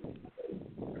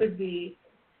could be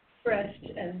pressed,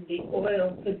 and the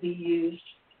oil could be used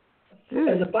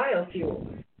as a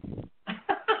biofuel. I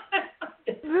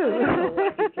don't know why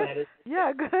he planted.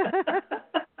 Yeah, good.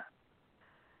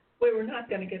 We were not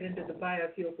going to get into the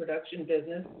biofuel production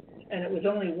business, and it was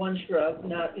only one shrub,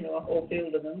 not a whole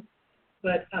field of them.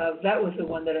 But that was the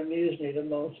one that amused me the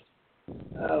most.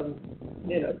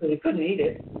 Because we couldn't eat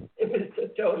it. It was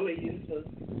totally useless.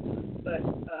 But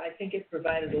I think it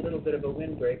provided a little bit of a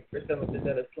windbreak for some of his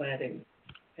other plantings.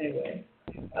 Anyway,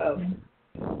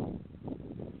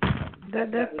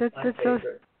 that's my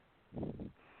favorite.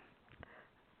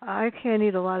 I can't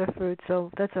eat a lot of fruit, so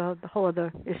that's a whole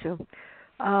other issue.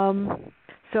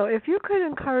 So if you could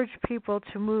encourage people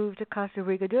to move to Costa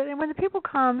Rica, do it. And when the people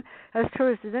come as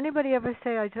tourists, does anybody ever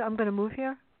say, I'm going to move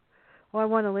here? Or I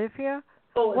want to live here?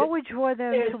 What would draw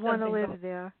them to want to live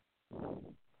there?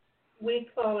 We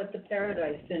call it the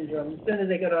paradise syndrome. As soon as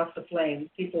they get off the plane,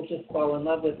 people just fall in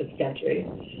love with this country.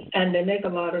 And they make a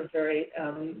lot of very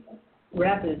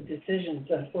rapid decisions,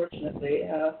 unfortunately.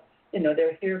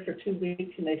 They're here for 2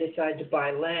 weeks and they decide to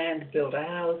buy land, build a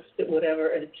house,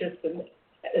 whatever. And it's just,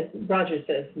 as Roger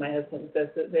says, my husband says,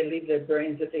 that they leave their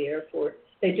brains at the airport.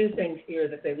 They do things here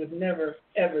that they would never,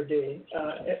 ever do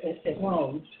at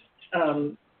home.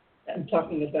 I'm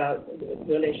talking about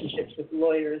relationships with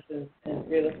lawyers and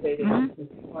real estate agents and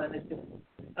so on.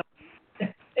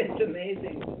 It's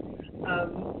amazing.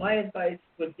 My advice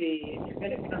would be, if you're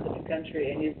going to come to the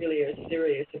country and you really are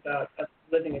serious about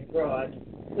living abroad,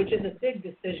 which is a big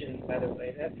decision, by the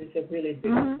way. That is a really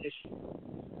big decision.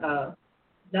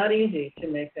 Not easy to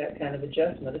make that kind of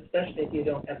adjustment, especially if you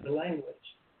don't have the language.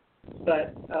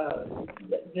 But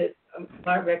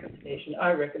our recommendation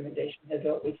has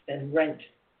always been rent.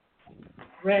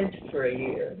 rent for a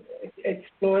year.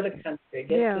 Explore the country.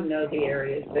 Get to know the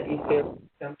areas that you feel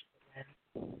comfortable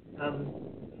in,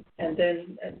 and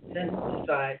then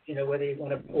decide, whether where you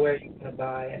want to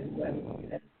buy and when.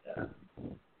 And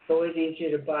it's always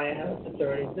easier to buy a house that's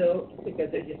already built because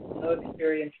there's just no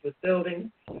experience with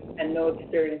building and no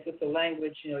experience with the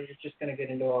language. You're just going to get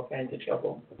into all kinds of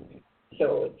trouble.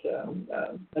 So it's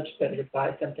much better to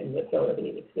buy something that's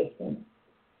already existing.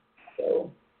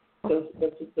 So those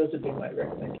would be my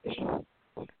recommendations.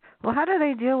 Well, how do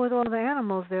they deal with all the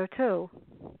animals there, too?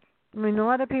 I mean, a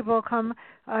lot of people come,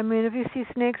 if you see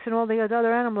snakes and all the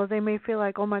other animals, they may feel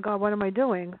like, oh, my God, what am I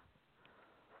doing?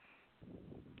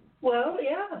 Well,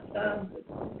 yeah.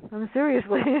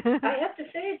 Seriously. I have to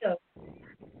say, though,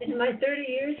 in my 30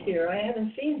 years here, I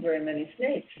haven't seen very many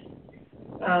snakes.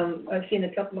 I've seen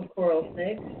a couple of coral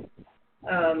snakes.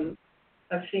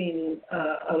 I've seen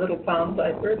a little palm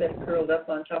viper that curled up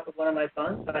on top of one of my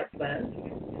bonsai plants.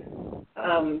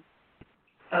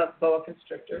 A boa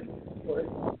constrictor, of course.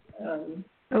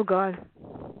 Oh God.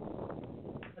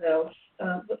 What else?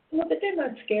 But they're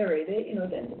not scary.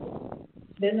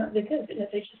 They're not because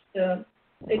they just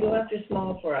they go after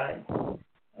small fry,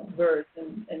 birds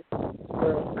and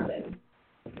squirrels and things.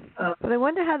 Well, I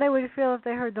wonder how they would feel if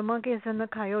they heard the monkeys and the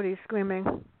coyotes screaming.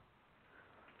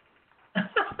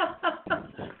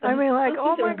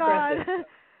 Oh my God.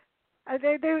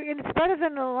 It's better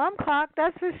than an alarm clock,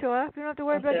 that's for sure. You don't have to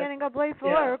worry about getting up late for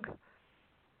work.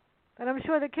 And I'm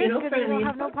sure the kids will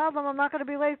have no problem. I'm not going to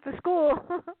be late for school.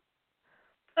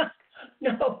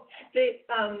 No,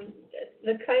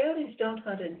 the coyotes don't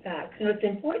hunt in packs. It's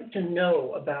important to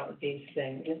know about these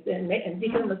things and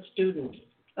become a student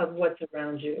of what's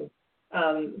around you.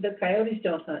 The coyotes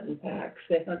don't hunt in packs.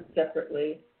 They hunt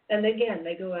separately. And again,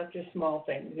 they go after small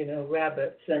things,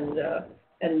 rabbits and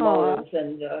moles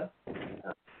and, the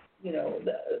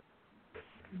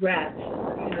rats.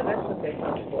 That's what they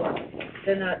hunt for.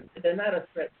 They're not a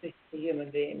threat to human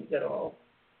beings at all.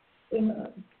 They're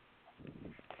not.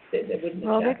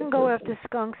 They can go after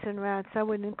skunks and rats. I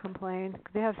wouldn't complain.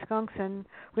 They have skunks, and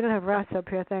we don't have rats up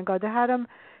here, thank God. They had them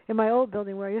in my old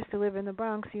building where I used to live in the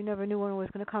Bronx. You never knew when it was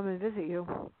going to come and visit you.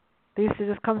 They used to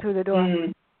just come through the door.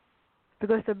 Mm-hmm.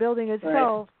 Because the building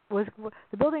itself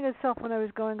when I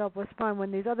was growing up was fine.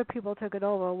 When these other people took it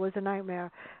over, it was a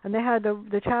nightmare. And they had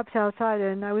the chaps outside,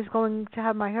 and I was going to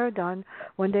have my hair done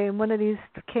one day, and one of these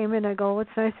came in. I go,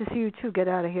 "It's nice to see you too. Get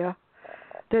out of here.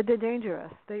 They're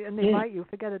dangerous. They bite you.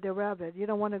 Forget it. They're rabid. You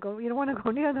don't want to go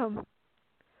near them."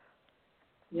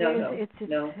 No.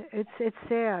 It's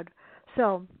sad.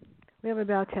 So we have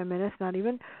about 10 minutes, not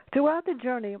even. Throughout the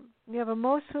journey, you have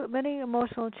many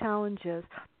emotional challenges.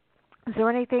 Is there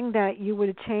anything that you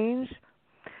would change?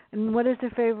 And what is the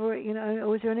favorite,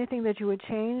 was there anything that you would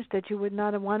change that you would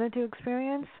not have wanted to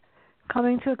experience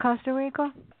coming to Costa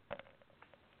Rica?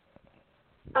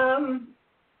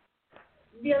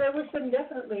 Yeah, there were some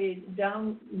definitely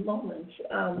down moments.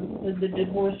 The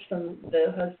divorce from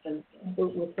the husband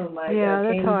with whom I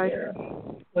came here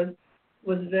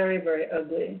was very, very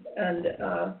ugly. And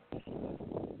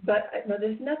but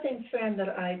there's nothing, Fran, that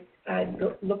I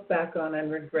look back on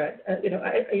and regret.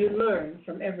 You learn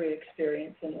from every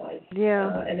experience in life.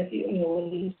 Yeah. And if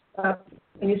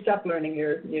when you stop learning,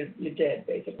 you're dead,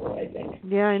 basically, I think.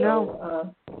 Yeah, I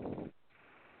know.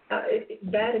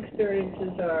 Bad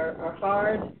experiences are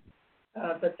hard,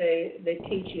 but they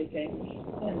teach you things.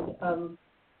 And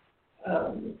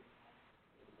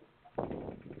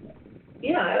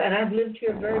and I've lived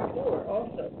here very poor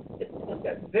also. It's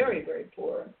very, very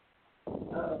poor.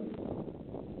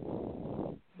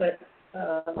 But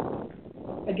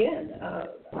again,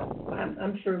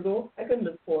 I'm frugal. I couldn't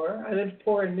live poor. I lived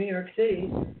poor in New York City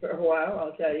for a while,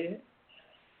 I'll tell you.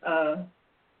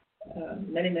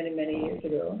 Many, many, many years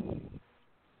ago.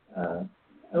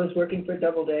 I was working for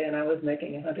Doubleday, and I was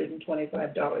making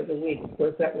 $125 a week. Of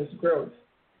course, that was gross.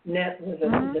 Net was a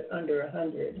bit under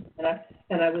 $100,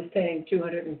 and I was paying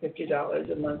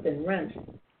 $250 a month in rent.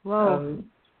 Wow.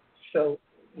 So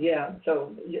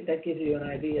that gives you an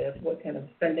idea of what kind of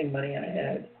spending money I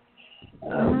had.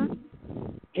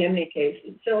 In any case,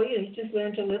 so you just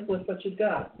learn to live with what you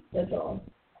got. That's all.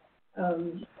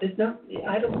 There's no.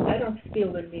 I don't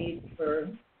feel the need for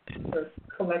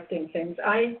collecting things.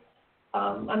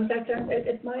 In fact,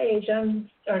 at my age, I'm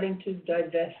starting to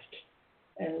divest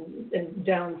and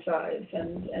downsize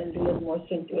and live more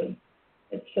simply.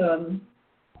 It's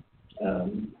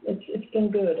been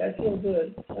good. I feel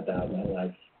good about my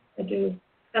life. I do,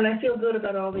 and I feel good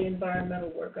about all the environmental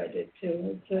work I did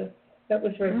too. That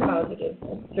was very positive.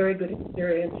 A very good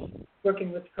experience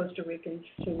working with Costa Ricans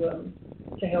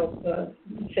to help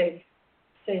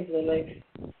save the lake,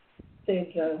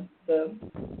 save the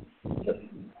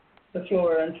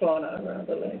flora and fauna around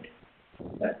the lake.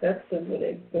 That's been really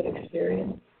a good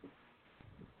experience.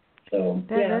 So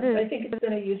I think it's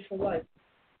been a useful life.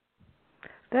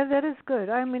 That is good.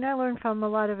 I mean, I learned from a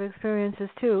lot of experiences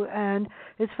too, and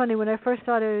it's funny when I first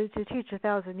started to teach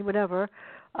 1,000 whatever.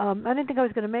 I didn't think I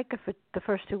was going to make it for the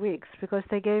first 2 weeks because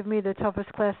they gave me the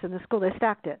toughest class in the school. They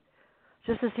stacked it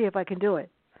just to see if I can do it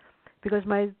because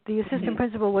the assistant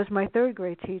principal was my third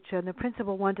grade teacher, and the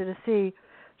principal wanted to see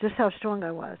just how strong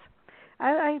I was.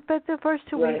 But the first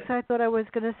 2 weeks I thought I was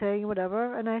going to say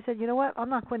whatever, and I said, you know what, I'm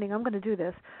not quitting. I'm going to do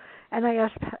this, and I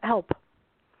asked help.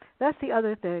 That's the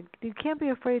other thing. You can't be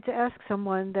afraid to ask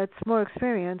someone that's more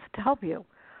experienced to help you.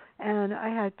 And I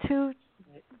had 2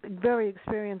 very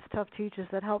experienced, tough teachers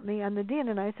that helped me, and the dean,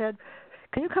 and I said,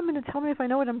 can you come in and tell me if I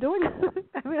know what I'm doing?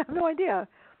 I mean, I have no idea.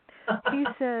 He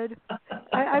said,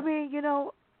 I mean, you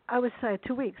know, I was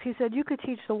 2 weeks. He said, you could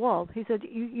teach the wall. He said,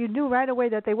 you knew right away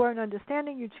that they weren't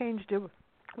understanding. You changed it,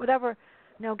 whatever.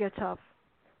 Now get tough.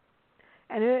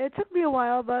 And it took me a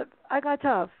while, but I got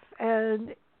tough.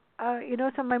 And you know,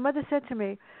 so my mother said to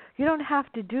me, you don't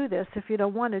have to do this if you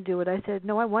don't want to do it. I said,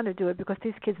 no, I want to do it because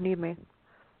these kids need me.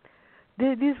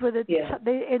 These were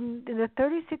in the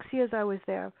 36 years I was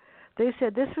there, they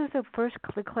said this was the first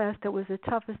class that was the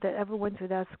toughest that ever went through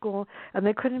that school, and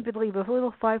they couldn't believe a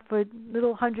little 5-foot,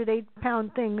 little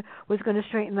 108-pound thing was going to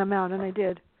straighten them out, and I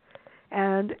did.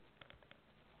 And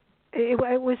it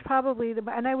was probably,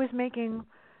 and I was making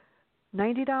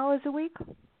 $90 a week.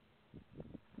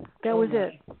 That was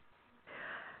it.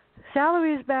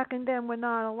 Salaries back then were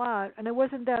not a lot, and it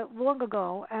wasn't that long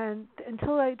ago. And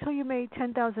until you made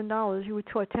 $10,000, you were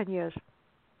taught 10 years.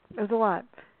 It was a lot,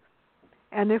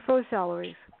 and they froze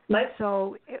salaries. They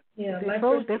froze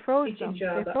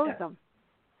them.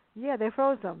 Yeah, they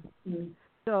froze them.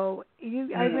 So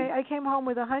I came home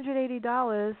with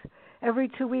 $180 every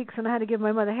 2 weeks, and I had to give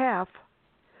my mother half.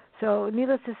 So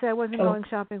needless to say, I wasn't going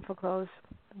shopping for clothes.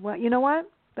 Well, you know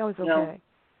what? That was okay. No.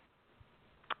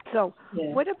 So,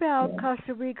 what about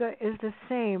Costa Rica is the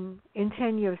same in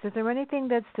 10 years? Is there anything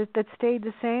that stayed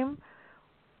the same,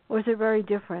 or is it very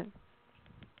different?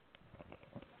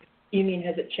 You mean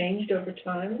has it changed over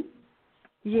time?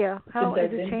 Yeah. How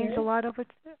has it changed a lot over?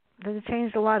 Has it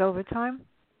changed a lot over time?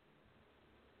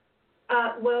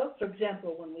 Well, for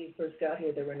example, when we first got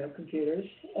here, there were no computers,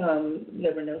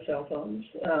 there were no cell phones,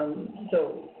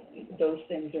 so those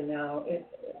things are now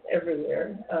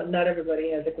everywhere. Not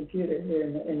everybody has a computer here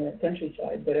in the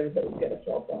countryside, but everybody's got a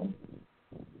cell phone.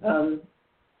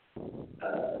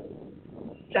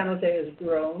 San Jose has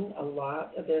grown a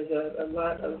lot. There's a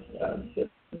lot of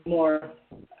more,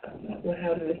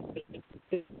 how do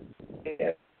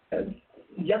they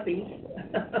yuppies.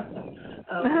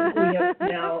 We have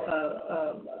now,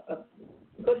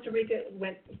 Costa Rica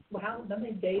went, how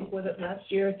many days was it last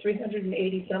year?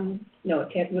 380 some, no,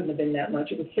 wouldn't have been that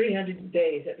much. It was 300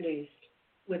 days at least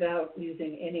without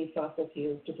using any fossil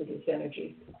fuels to produce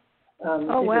energy. It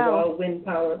was all wind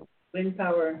power and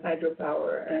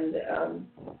hydropower. And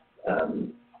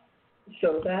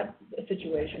so that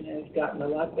situation has gotten a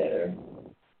lot better.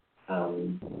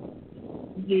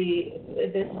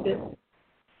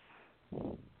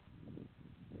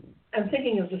 I'm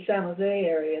thinking of the San Jose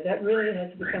area. That really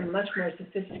has become much more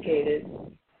sophisticated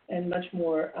and much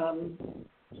more,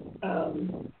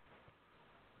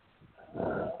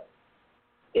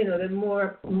 there are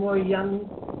more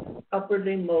young,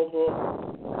 upwardly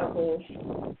mobile couples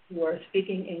who are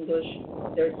speaking English.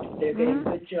 They're getting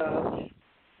good jobs.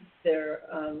 They're,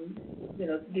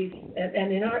 these,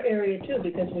 and in our area too,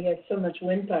 because we have so much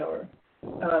wind power.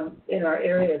 In our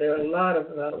area, there are a lot of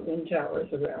wind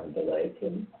towers around the lake,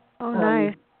 and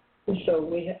nice. So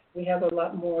we have a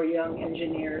lot more young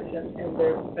engineers and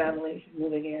their families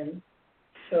moving in.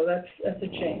 So that's a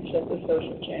change. That's a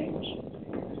social change.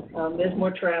 There's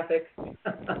more traffic. So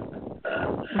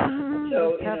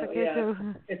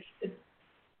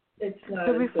it's not.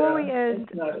 So before we end,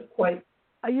 it's not quite.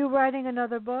 Are you writing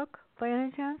another book by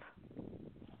any chance?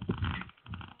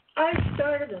 I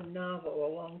started a novel a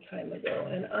long time ago,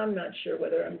 and I'm not sure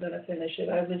whether I'm going to finish it.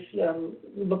 I was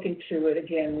looking through it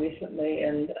again recently,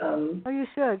 and you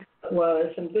should. Well,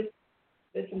 there's some good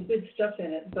stuff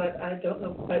in it, but I don't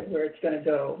know quite where it's going to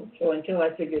go. So until I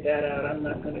figure that out, I'm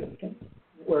not going to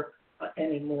work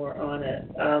any more on it.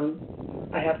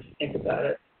 I have to think about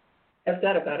it. I've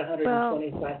got about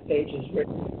 125 pages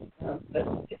written, but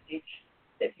it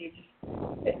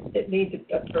needs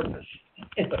a purpose.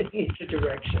 It needs a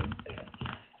direction.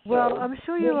 Well, So I'm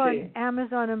sure we'll you're on see.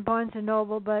 Amazon and Barnes and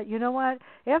Noble, but you know what?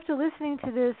 After listening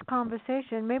to this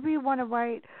conversation, maybe you want to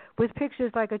write with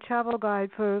pictures like a travel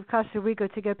guide for Costa Rica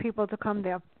to get people to come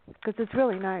there, because it's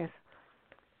really nice.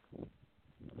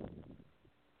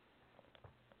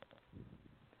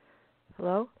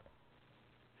 Hello?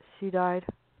 She died.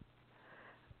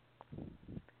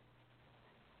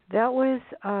 That was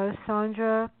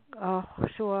Sandra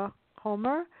Shaw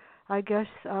Homer. I guess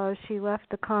she left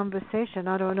the conversation.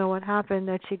 I don't know what happened,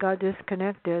 that she got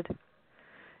disconnected.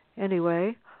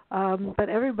 Anyway, but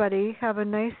everybody have a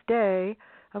nice day.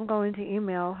 I'm going to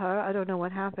email her. I don't know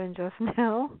what happened just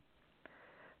now.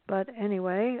 But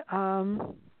anyway,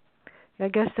 I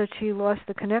guess that she lost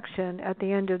the connection at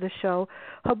the end of the show.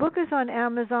 Her book is on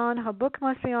Amazon. Her book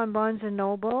must be on Barnes and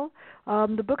Noble.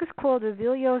 The book is called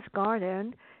Evelio's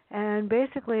Garden, and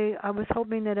basically, I was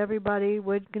hoping that everybody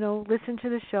would, listen to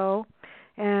the show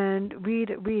and read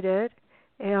it.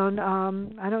 And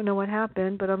I don't know what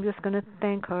happened, but I'm just going to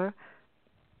thank her.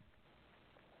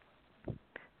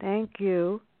 Thank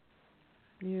you.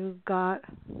 You got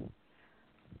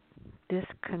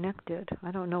disconnected.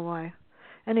 I don't know why.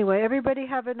 Anyway, everybody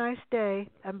have a nice day,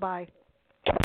 and bye.